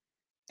peeve.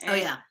 Oh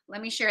yeah.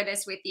 Let me share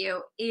this with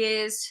you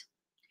is.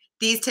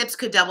 These tips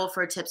could double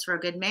for tips for a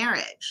good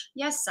marriage.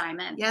 Yes,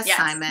 Simon. Yes.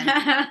 Simon.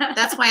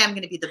 That's why I'm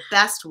going to be the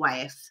best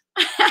wife.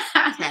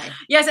 Okay.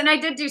 Yes, and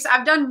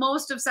I've done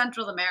most of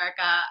Central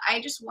America. I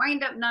just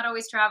wind up not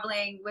always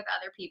traveling with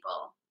other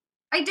people.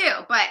 I do,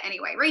 but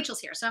anyway, Rachel's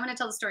here, so I'm going to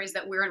tell the stories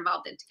that we're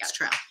involved in together. That's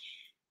true.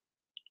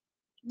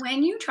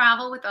 When you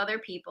travel with other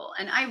people,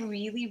 and I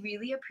really,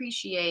 really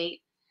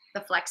appreciate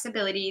the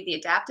flexibility, the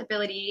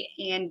adaptability,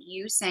 and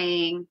you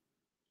saying,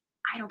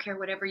 I don't care,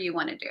 whatever you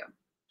want to do.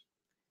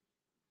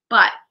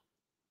 But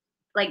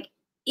like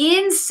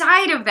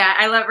inside of that,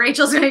 I love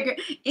Rachel's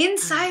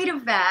inside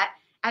of that,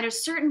 at a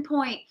certain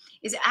point,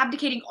 is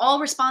abdicating all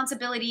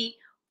responsibility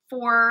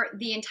for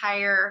the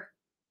entire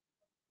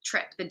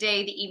trip, the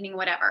day, the evening,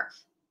 whatever.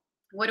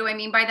 What do I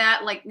mean by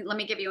that? Like, let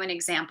me give you an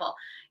example.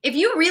 If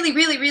you really,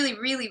 really, really,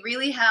 really,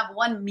 really have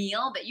one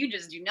meal that you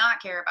just do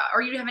not care about,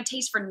 or you have a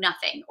taste for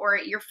nothing, or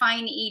you're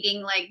fine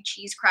eating like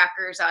cheese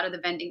crackers out of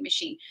the vending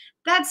machine,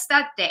 that's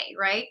that day,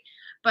 right?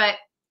 But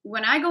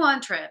when I go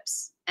on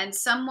trips and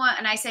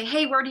I say,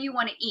 hey, where do you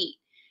want to eat?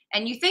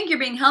 And you think you're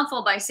being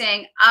helpful by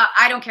saying,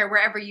 I don't care,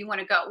 wherever you want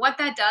to go. What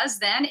that does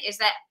then is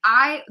that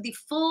the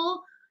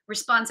full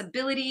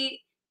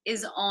responsibility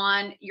is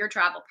on your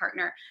travel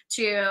partner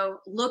to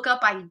look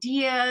up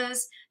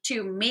ideas,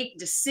 to make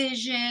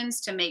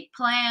decisions, to make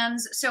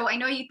plans. So I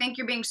know you think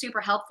you're being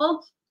super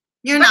helpful.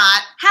 You're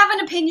not. Have an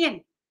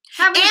opinion.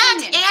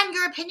 And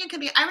your opinion can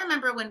be. I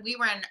remember when we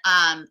were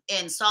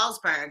in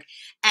Salzburg,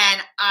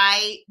 and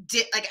I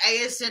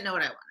just didn't know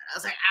what I wanted. I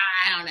was like,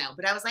 I don't know,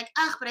 but I was like,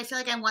 but I feel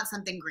like I want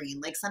something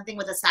green, like something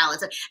with a salad.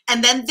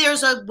 And then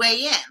there's a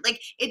way in.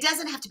 Like, it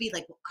doesn't have to be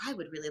like, well, I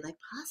would really like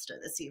pasta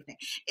this evening.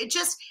 It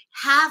just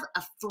have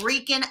a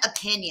freaking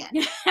opinion,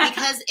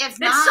 because if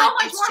not, it's so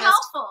much more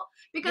helpful.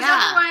 Because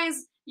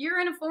otherwise, you're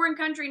in a foreign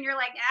country and you're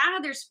like,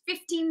 there's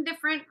 15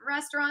 different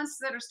restaurants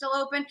that are still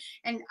open.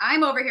 And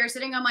I'm over here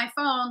sitting on my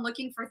phone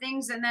looking for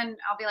things. And then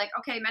I'll be like,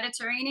 okay,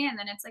 Mediterranean. And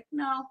then it's like,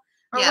 no.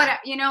 Or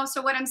what,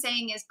 so what I'm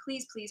saying is,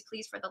 please, please,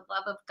 please, for the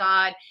love of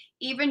God,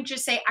 even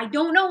just say, I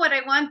don't know what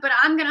I want, but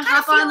I'm going to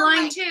hop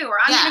online too. Or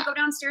I'm going to go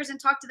downstairs and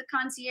talk to the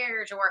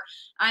concierge, or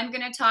I'm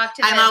going to talk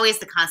to I'm always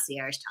the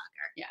concierge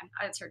talker. Yeah,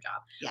 that's her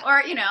job. Yeah.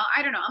 Or,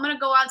 I don't know. I'm going to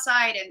go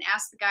outside and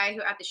ask the guy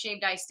who at the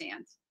shaved ice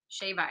stand.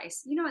 Shave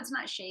ice. It's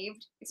not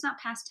shaved. It's not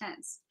past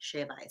tense.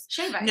 Shave ice.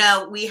 Shave ice.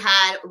 No,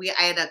 I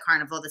had a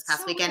carnival this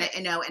past weekend,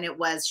 and it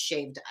was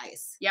shaved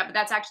ice. Yeah, but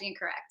that's actually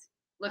incorrect.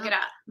 Look it up.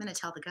 I'm going to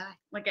tell the guy.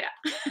 Look it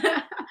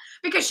up.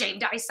 Because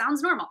shaved ice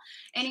sounds normal.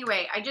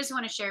 Anyway, I just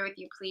want to share with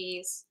you,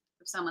 please,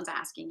 if someone's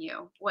asking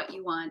you what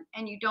you want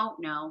and you don't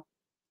know,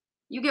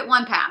 you get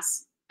one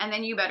pass. And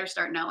then you better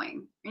start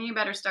knowing. And you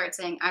better start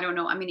saying, I don't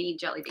know, I'm going to eat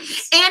jelly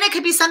beans. And it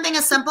could be something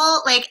as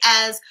simple like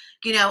as,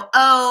 I'm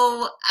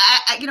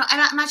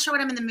not sure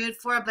what I'm in the mood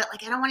for, but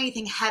like, I don't want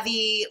anything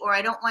heavy, or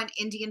I don't want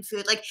Indian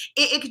food. Like,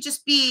 it could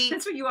just be.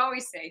 That's what you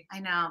always say.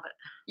 I know, but.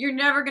 You're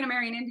never going to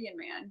marry an Indian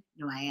man.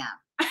 No, I am.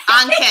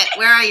 Ankit,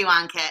 where are you,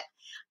 Ankit?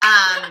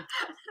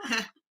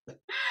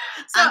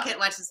 Ankit,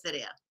 watch this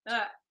video.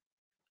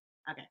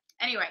 Okay.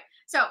 Anyway,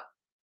 so.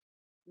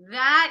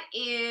 That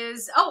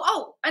is,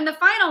 and the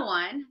final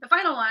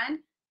one,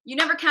 you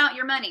never count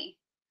your money.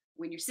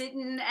 When you're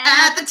sitting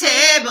at the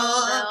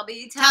table, there'll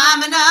be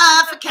time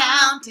enough for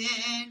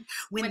counting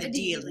when the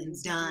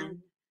dealing's done.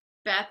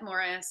 Beth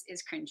Morris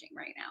is cringing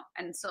right now,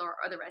 and so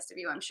are the rest of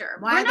you, I'm sure.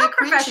 Why we're not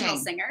professional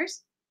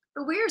singers,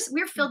 but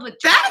we're filled with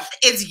joy. Beth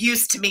is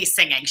used to me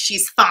singing.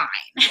 She's fine.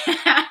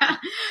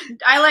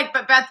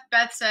 But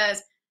Beth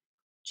says,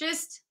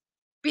 just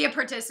be a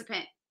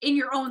participant in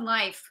your own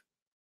life.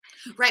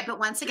 Right, but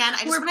once again, I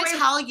just We're want to way-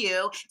 tell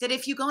you that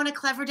if you go on a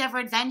Clever Dever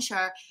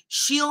adventure,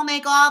 she'll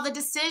make all the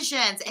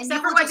decisions, and Except you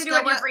for will what just to do go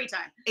in your where- free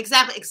time.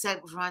 Exactly,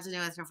 except for what to do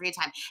with your free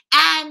time,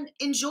 and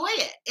enjoy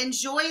it.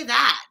 Enjoy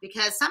that,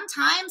 because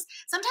sometimes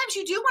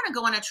you do want to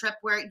go on a trip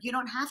where you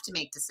don't have to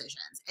make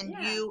decisions, and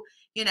Yeah.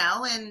 you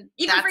know, and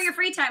Even for your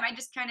free time,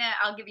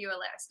 I'll give you a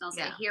list and I'll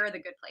say, Yeah. here are the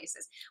good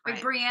places. Like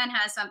Right. Brienne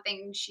has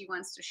something she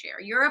wants to share.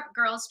 Europe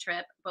girls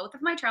trip. Both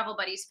of my travel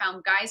buddies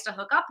found guys to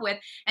hook up with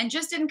and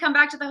just didn't come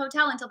back to the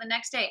hotel until the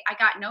next day. I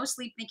got no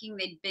sleep thinking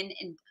they'd been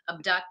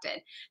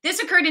abducted.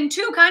 This occurred in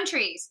 2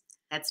 countries.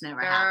 That's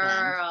never happened.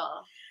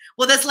 Girl.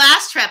 Well, this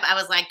last trip, I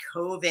was like,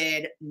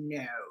 COVID,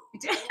 no.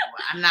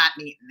 I'm not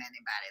meeting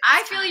anybody.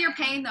 I feel your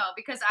pain though,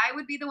 because I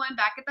would be the one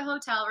back at the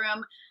hotel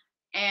room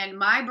and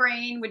my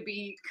brain would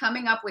be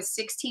coming up with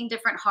 16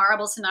 different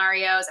horrible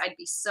scenarios. I'd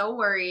be so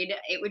worried.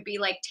 It would be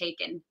like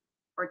Taken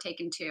or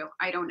Taken 2.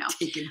 I don't know.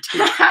 Taken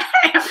 2.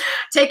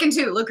 Taken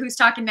 2. Look who's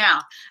talking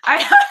now.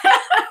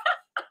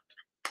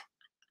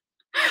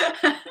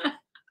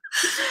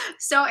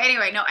 So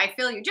anyway, no, I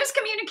feel you. Just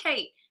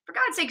communicate. For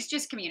God's sakes,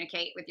 just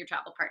communicate with your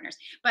travel partners.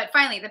 But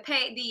finally,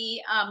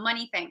 the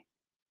money thing.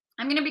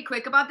 I'm going to be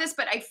quick about this,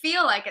 but I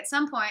feel like at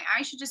some point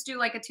I should just do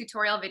like a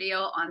tutorial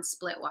video on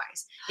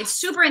Splitwise. It's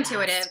super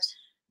intuitive,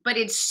 but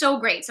it's so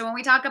great. So when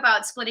we talk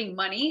about splitting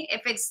money,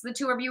 if it's the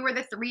 2 of you or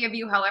the 3 of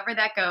you, however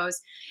that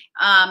goes,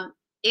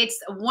 it's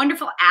a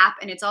wonderful app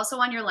and it's also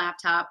on your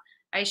laptop.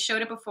 I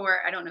showed it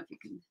before. I don't know if you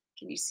can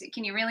you see?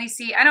 Can you really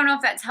see? I don't know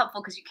if that's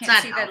helpful because you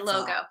can't see that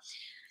logo.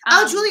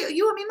 Oh, Julie,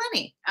 you owe me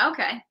money.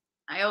 Okay.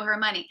 I owe her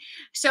money.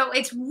 So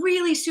it's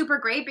really super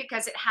great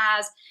because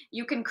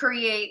you can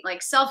create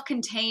like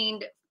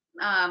self-contained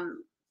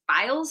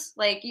files,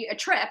 like a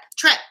trip.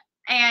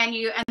 And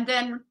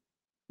then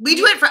we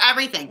do it for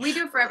everything. We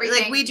do it for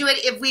everything. Like we do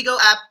it if we go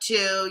up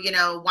to,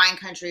 wine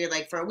country,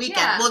 like for a weekend,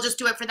 Yeah. We'll just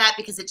do it for that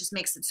because it just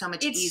makes it so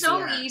much easier. It's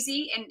so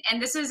easy.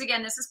 And this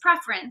is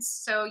preference.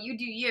 So you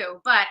do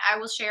you, but I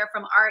will share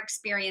from our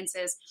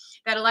experiences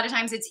that a lot of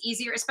times it's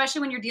easier,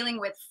 especially when you're dealing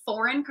with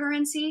foreign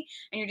currency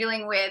and you're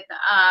dealing with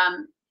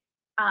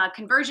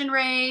conversion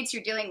rates,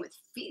 you're dealing with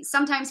fees,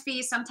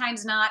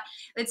 sometimes not.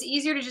 It's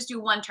easier to just do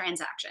one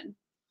transaction.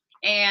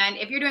 And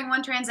if you're doing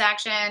one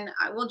transaction,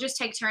 we'll just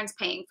take turns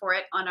paying for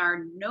it on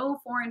our no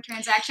foreign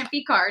transaction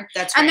fee card.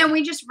 That's right. And then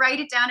we just write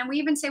it down and we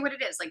even say what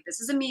it is. Like, this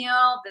is a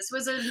meal. This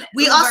was a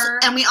we Uber.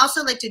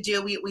 also like to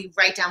do, we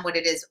write down what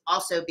it is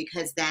also,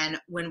 because then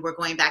when we're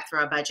going back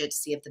through our budget to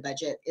see if the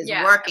budget is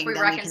working,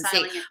 then we can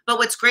see. But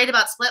what's great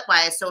about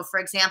Splitwise, so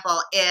for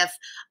example, if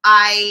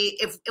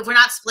we're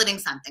not splitting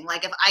something,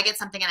 like if I get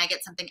something and I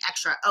get something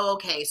extra, oh,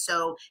 okay,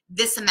 so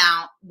this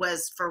amount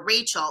was for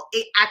Rachel,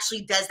 it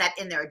actually does that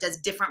in there. It does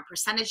different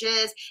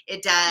percentages.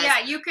 It does. Yeah,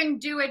 you can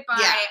do it by,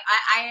 Yeah.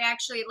 I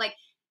actually like,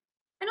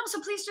 and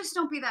also please just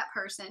don't be that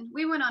person.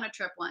 We went on a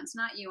trip once,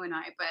 not you and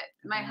I, but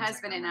my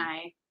husband and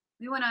I,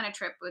 we went on a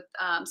trip with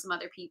some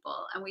other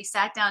people and we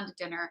sat down to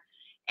dinner.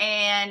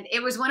 And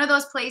it was one of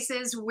those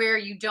places where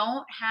you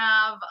don't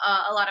have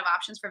a lot of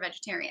options for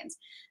vegetarians.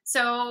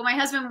 So my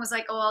husband was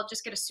like, oh, I'll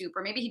just get a soup,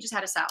 or maybe he just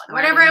had a salad,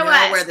 whatever it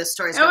was. Where the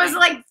story's going. It was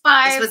like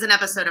 $5. This was an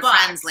episode of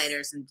Friends,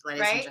 ladies and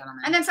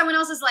gentlemen. And then someone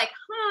else is like,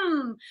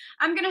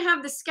 I'm gonna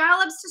have the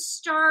scallops to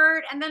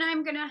start, and then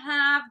I'm gonna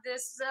have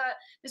this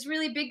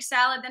really big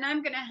salad. Then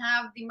I'm gonna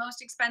have the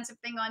most expensive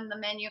thing on the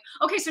menu.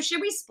 Okay, so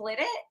should we split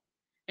it?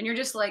 And you're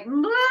just like,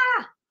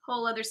 blah.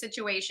 Whole other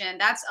situation.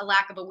 That's a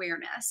lack of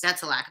awareness. But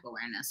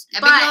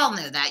y'all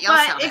knew that. Y'all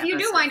saw that. But if you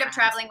do wind up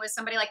traveling with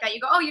somebody like that,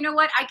 you go, oh, you know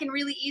what? I can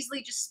really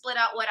easily just split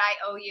out what I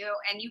owe you.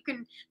 And you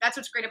can, that's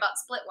what's great about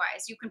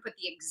Splitwise. You can put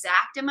the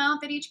exact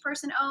amount that each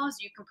person owes.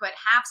 You can put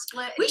half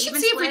split. We should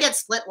see if we get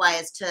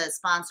Splitwise to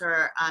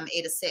sponsor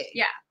A to C.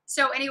 Yeah.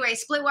 So anyway,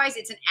 Splitwise,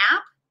 it's an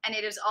app. And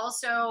it is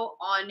also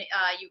on,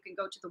 you can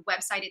go to the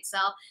website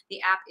itself.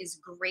 The app is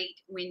great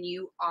when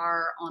you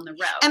are on the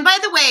road. And by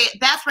the way,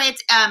 Beth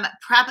writes,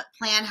 prep,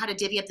 plan how to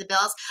divvy up the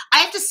bills. I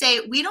have to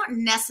say, we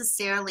don't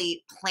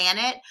necessarily plan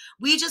it.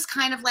 We just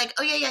kind of like,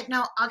 oh yeah,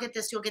 no, I'll get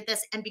this, you'll get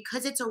this. And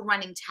because it's a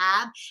running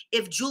tab,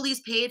 if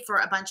Julie's paid for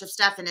a bunch of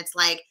stuff and it's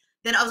like,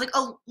 then I was like,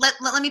 oh,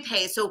 let me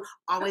pay. So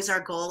always our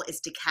goal is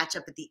to catch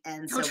up at the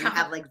end. So we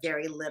have like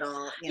very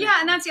little. Yeah,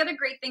 and that's the other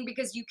great thing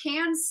because you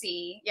can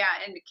see,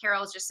 and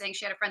Carol was just saying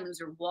she had a friend lose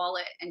her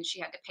wallet and she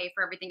had to pay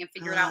for everything and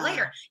figure it out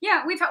later.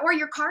 Yeah, or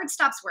your card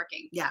stops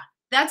working. Yeah.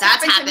 That's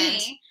happened to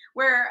me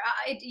where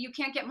you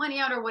can't get money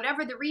out or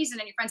whatever the reason.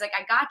 And your friend's like,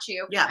 I got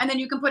you. Yeah. And then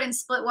you can put in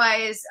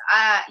Splitwise,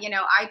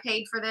 I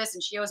paid for this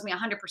and she owes me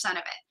 100% of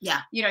it.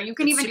 Yeah. You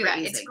can even do that.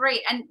 Easy. It's great.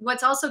 And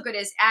what's also good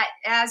is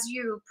as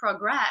you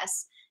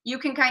progress, you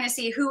can kind of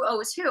see who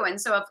owes who. And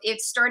so if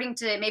it's starting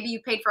to, maybe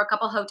you paid for a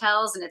couple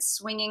hotels and it's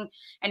swinging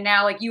and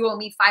now like you owe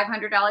me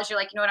 $500, you're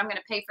like, you know what, I'm going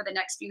to pay for the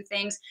next few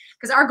things.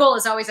 Because our goal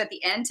is always at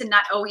the end to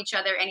not owe each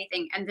other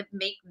anything and to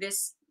make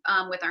this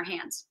with our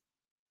hands.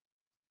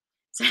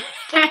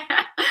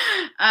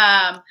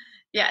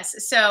 Yes.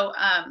 So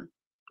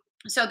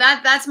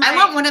that's my. I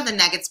want one of the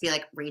nuggets to be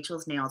like,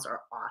 Rachel's nails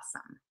are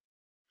awesome.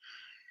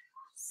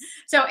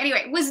 So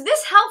anyway, was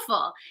this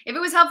helpful? If it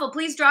was helpful,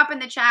 please drop in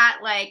the chat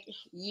like,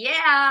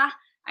 yeah.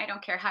 I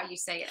don't care how you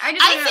say it.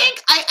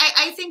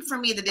 I think for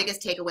me, the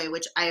biggest takeaway,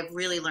 which I have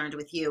really learned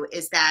with you,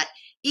 is that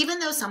even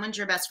though someone's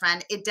your best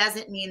friend, it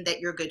doesn't mean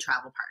that you're good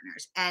travel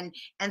partners.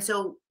 And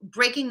so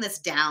breaking this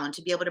down,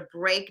 to be able to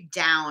break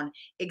down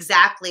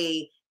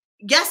exactly,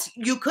 yes,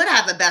 you could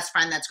have a best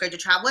friend that's great to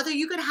travel with, or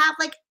you could have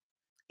like,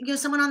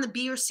 someone on the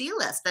B or C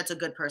list that's a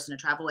good person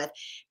to travel with.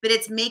 But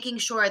it's making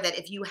sure that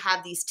if you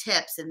have these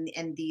tips and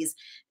these,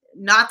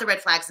 not the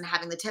red flags, and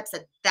having the tips,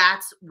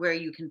 that's where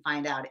you can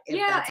find out if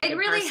that's a good it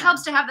really person.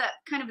 helps to have that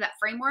kind of that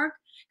framework,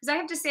 because I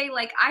have to say,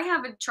 like, I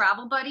have a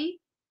travel buddy.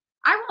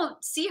 I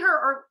won't see her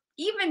or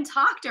even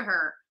talk to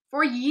her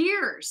for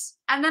years,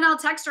 and then I'll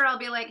text her. I'll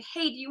be like,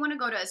 hey, do you want to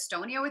go to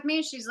Estonia with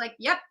me? She's like,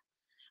 yep.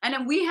 And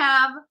then we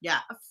have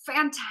a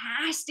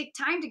fantastic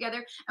time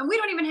together, and we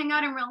don't even hang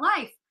out in real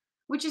life,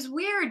 which is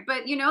weird.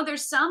 But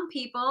there's some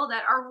people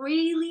that are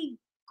really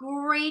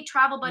great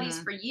travel buddies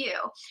for you,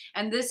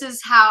 and this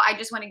is how I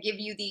just want to give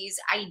you these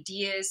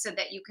ideas so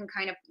that you can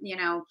kind of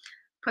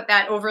put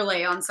that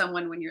overlay on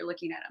someone when you're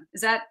looking at them.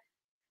 Is that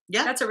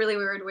that's a really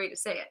weird way to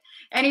say it.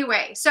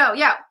 Anyway, so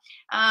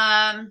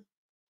I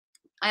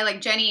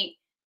like Jenny.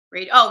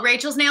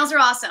 Rachel's nails are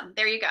awesome.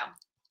 There you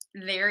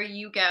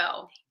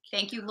go.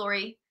 Thank you,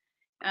 Lori.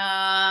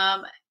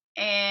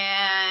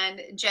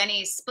 And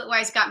Jenny,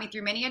 Splitwise got me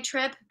through many a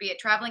trip, be it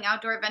traveling,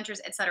 outdoor adventures,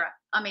 etc.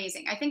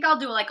 Amazing. I think I'll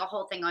do like a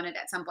whole thing on it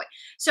at some point.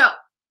 So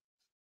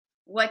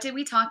what did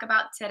we talk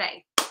about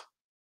today?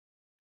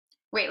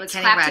 Wait, let's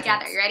clap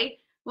together. You ready?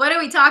 What did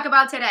we talk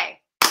about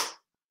today? Oh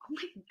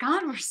my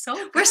God, we're so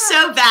good. We're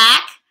so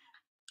back.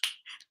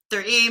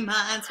 3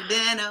 months we've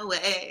been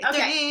away.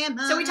 Okay. 3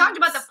 months. So we talked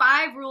about the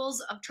 5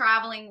 rules of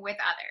traveling with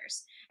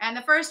others. And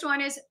the first one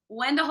is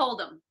when to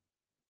hold them.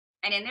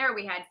 And in there,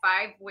 we had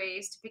 5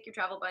 ways to pick your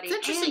travel buddy. It's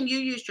interesting. You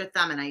used your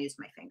thumb and I used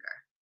my finger.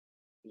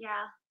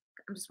 Yeah.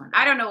 I'm just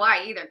wondering. I don't know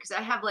why either, because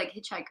I have like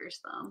hitchhiker's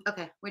thumb.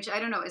 Okay. Which I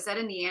don't know. Is that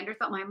a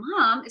Neanderthal? My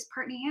mom is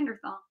part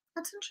Neanderthal.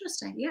 That's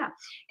interesting. Yeah.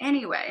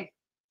 Anyway.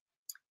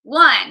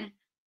 1,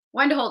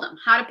 when to hold them.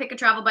 How to pick a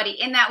travel buddy.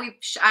 In that,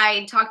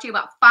 I talked to you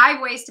about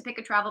 5 ways to pick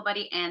a travel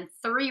buddy and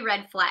 3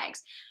 red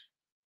flags.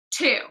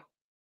 2.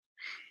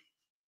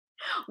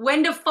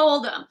 When to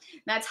fold them.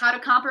 That's how to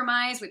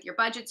compromise with your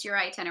budgets, your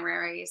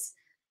itineraries.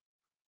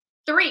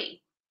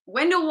 3,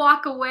 when to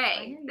walk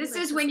away. This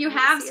is when you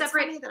have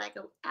separate.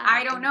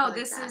 I don't know.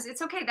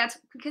 It's okay. That's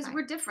because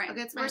we're different.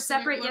 Okay, we're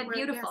separate yet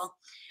beautiful.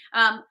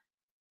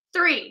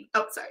 3.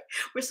 Oh, sorry.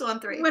 We're still on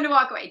 3. When to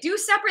walk away. Do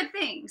separate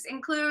things.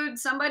 Include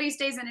somebody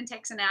stays in and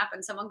takes a nap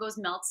and someone goes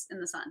melts in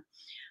the sun.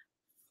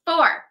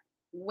 4,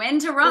 when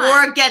to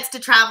run. Or gets to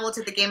travel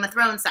to the Game of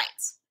Thrones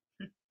sites.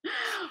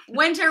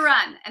 When to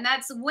run, and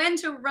that's when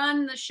to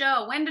run the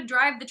show, when to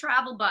drive the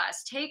travel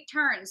bus, take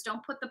turns,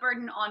 don't put the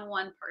burden on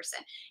one person.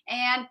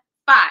 And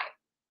 5.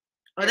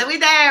 Oh, there we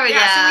go. So we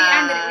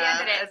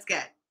ended it. That's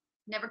good.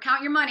 Never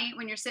count your money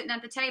when you're sitting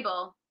at the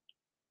table.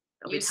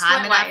 There'll be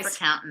time enough for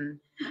counting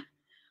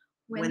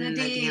when the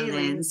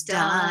dealing's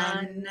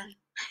done.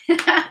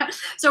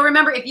 So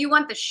remember, if you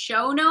want the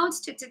show notes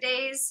to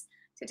today's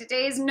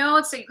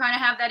notes, so you kind of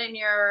have that in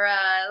your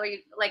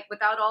like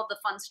without all the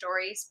fun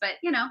stories, but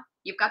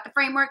you've got the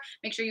framework.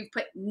 Make sure you've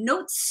put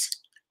notes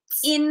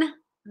in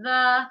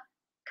the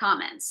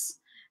comments.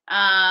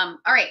 All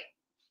right,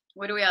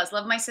 what do we else?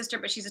 Love my sister,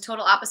 but she's a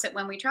total opposite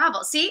when we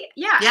travel. See,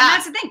 and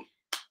that's the thing.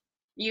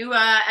 You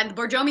and the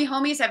Borjomi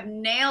homies have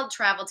nailed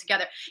travel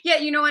together. Yeah,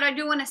 you know what I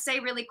do want to say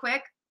really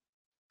quick.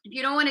 If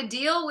you don't want to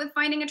deal with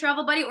finding a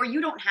travel buddy, or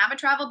you don't have a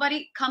travel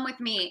buddy, come with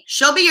me.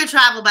 She'll be your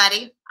travel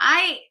buddy.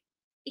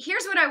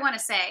 Here's what I want to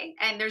say,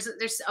 and there's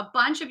a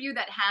bunch of you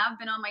that have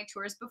been on my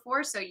tours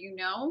before, so you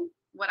know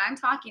what I'm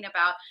talking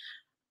about.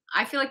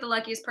 I feel like the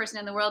luckiest person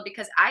in the world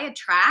because I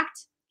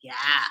attract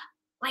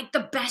like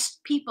the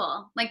best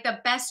people, like the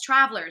best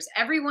travelers.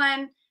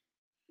 Everyone,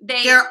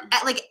 they're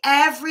like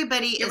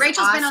everybody is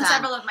Rachel's awesome. Been on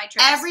several of my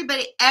trips.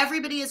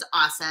 Everybody is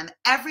awesome.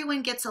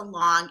 Everyone gets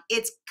along.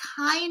 It's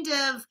kind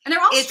of, and they're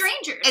all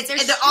strangers.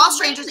 They're all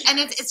strangers, and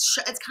it's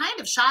kind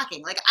of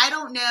shocking. Like, I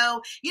don't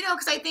know,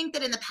 because I think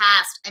that in the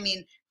past, I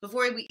mean,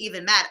 before we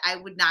even met, I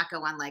would not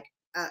go on like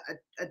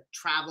a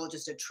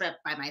trip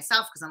by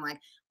myself because I'm like,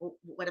 well,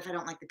 what if I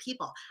don't like the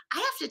people? I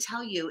have to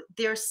tell you,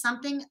 there's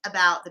something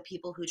about the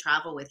people who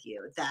travel with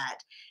you that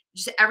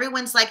just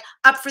everyone's like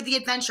up for the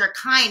adventure,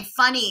 kind,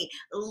 funny,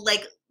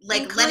 like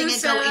inclusive, letting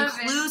it go,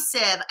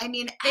 inclusive. I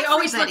mean, they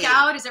always look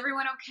out. Is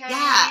everyone okay?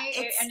 Yeah,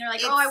 and they're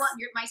like, oh, I want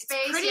my space.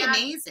 It's pretty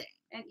amazing.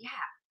 And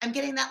I'm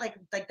getting that like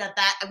that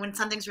bad. When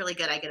something's really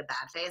good, I get a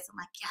bad face. I'm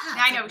like,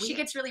 I know. She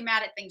gets really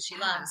mad at things she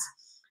loves.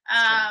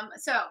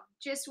 So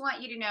just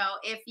want you to know,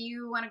 if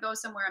you want to go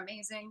somewhere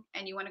amazing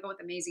and you want to go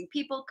with amazing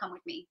people, come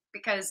with me,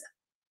 because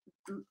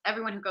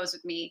everyone who goes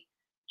with me,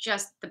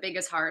 just the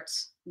biggest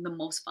hearts, the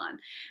most fun.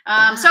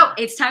 So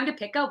it's time to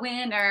pick a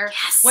winner.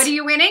 Yes. What are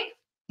you winning?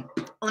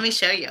 Let me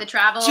show you. The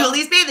travel.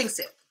 Julie's bathing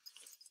suit.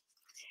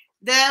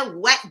 The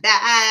wet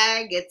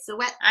bag. It's a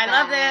wet bag. I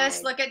love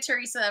this. Look at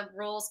Teresa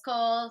Rules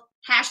Cole.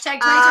 Hashtag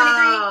 2023.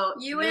 Oh,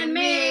 you and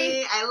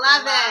me. I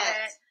love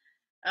it.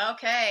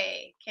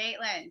 Okay,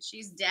 Caitlin,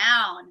 she's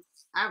down.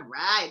 All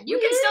right. You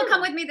can still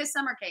come with me this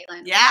summer,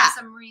 Caitlin. Yeah. We have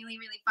some really,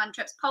 really fun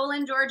trips.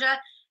 Poland, Georgia,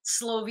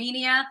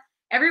 Slovenia.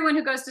 Everyone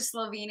who goes to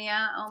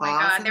Slovenia, oh my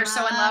God, they're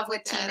so in love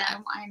with Tina.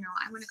 I know.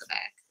 I want to go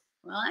back.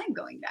 Well, I'm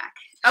going back.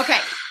 Okay.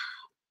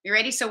 You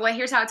ready? So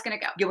here's how it's going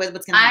to go. Yeah, what's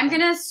going to happen? I'm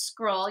going to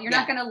scroll. You're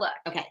not going to look.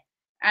 Okay.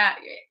 I'm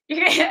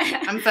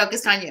I'm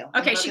focused on you.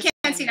 Okay, she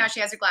can't see now. She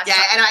has her glasses.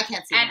 Yeah, on. I know I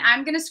can't see. And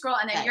I'm going to scroll,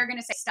 and then Okay. you're going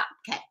to say stop.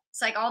 Okay.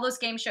 It's like all those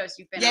game shows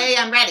you've been on.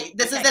 Yeah, I'm ready.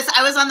 This is this.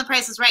 I was on The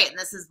Price is Right, and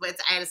this is what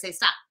I had to say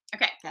stop.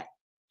 Okay. Okay.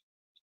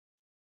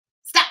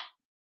 Stop.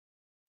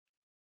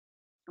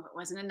 Oh, it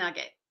wasn't a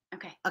nugget.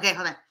 Okay. Okay,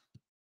 hold on.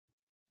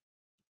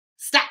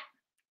 Stop.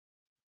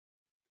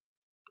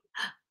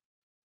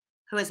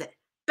 Who is it?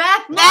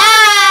 Beth. Man,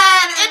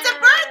 it's a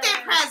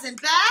birthday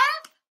present,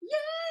 Beth.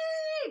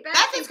 Yay!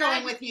 Beth is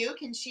going with you.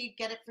 Can she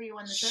get it for you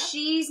on the trip?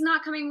 She's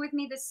not coming with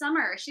me this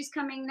summer. She's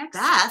coming next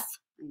Beth?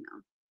 I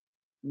know.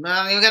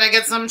 Well, you gotta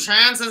get some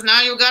chances.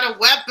 Now you got a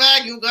wet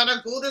bag. You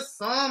gotta go this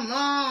summer.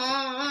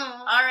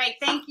 All right.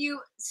 Thank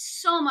you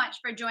so much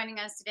for joining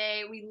us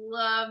today. We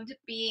loved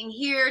being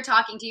here,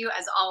 talking to you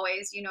as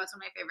always. You know, it's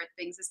one of my favorite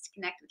things is to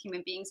connect with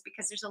human beings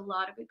because there's a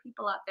lot of good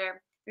people out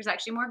there. There's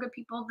actually more good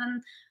people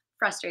than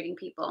frustrating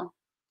people.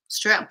 It's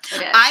true. It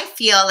is. I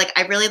feel like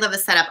I really love the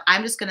setup.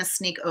 I'm just gonna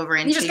sneak over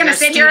into just gonna your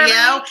sit here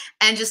studio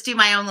and just do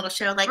my own little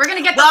show. Like, we're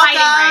gonna get the lighting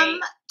right.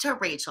 Welcome to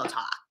Rachel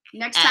Talk.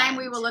 Next time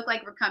we will look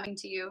like we're coming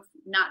to you,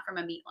 not from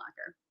a meat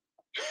locker.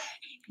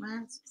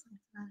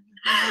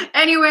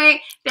 Anyway,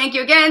 thank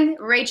you again,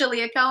 Rachel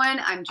Leah Cohen.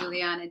 I'm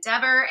Juliana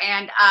Dever,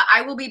 and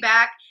I will be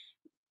back,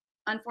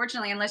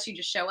 unfortunately, unless you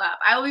just show up.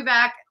 I will be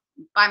back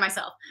by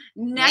myself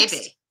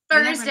next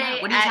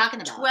Thursday What are you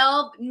talking at about?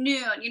 12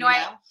 noon. You know,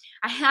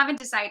 I haven't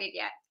decided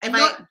yet.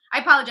 I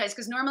apologize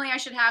because normally I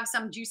should have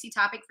some juicy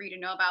topic for you to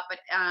know about, but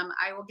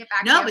I will get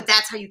back to you. No, but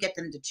that's how you get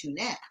them to tune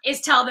in.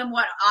 Is tell them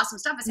what awesome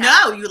stuff is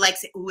happening. No, you like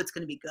say, ooh, it's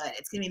going to be good.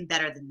 It's going to be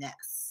better than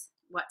this.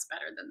 What's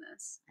better than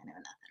this? I know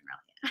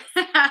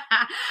nothing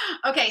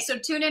really. Okay, so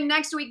tune in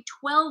next week,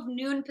 12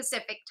 noon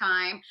Pacific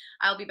time.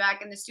 I'll be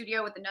back in the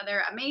studio with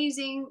another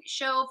amazing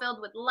show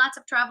filled with lots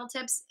of travel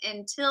tips.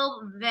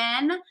 Until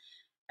then,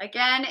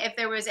 again, if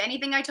there was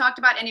anything I talked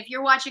about, and if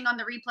you're watching on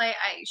the replay,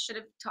 I should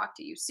have talked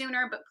to you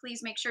sooner, but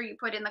please make sure you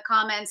put in the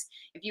comments.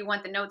 If you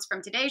want the notes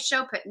from today's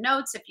show, put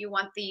notes. If you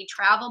want the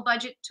travel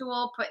budget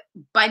tool, put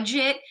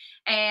budget.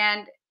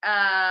 And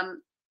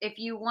if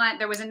you want,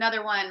 there was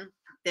another one.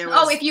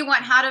 If you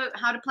want how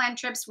to plan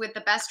trips with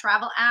the best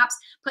travel apps,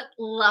 put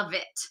love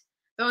it.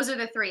 Those are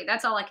the three.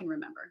 That's all I can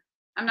remember.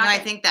 I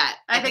think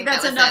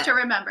that's enough to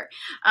remember.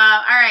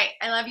 All right.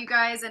 I love you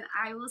guys, and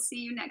I will see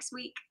you next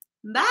week.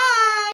 Bye.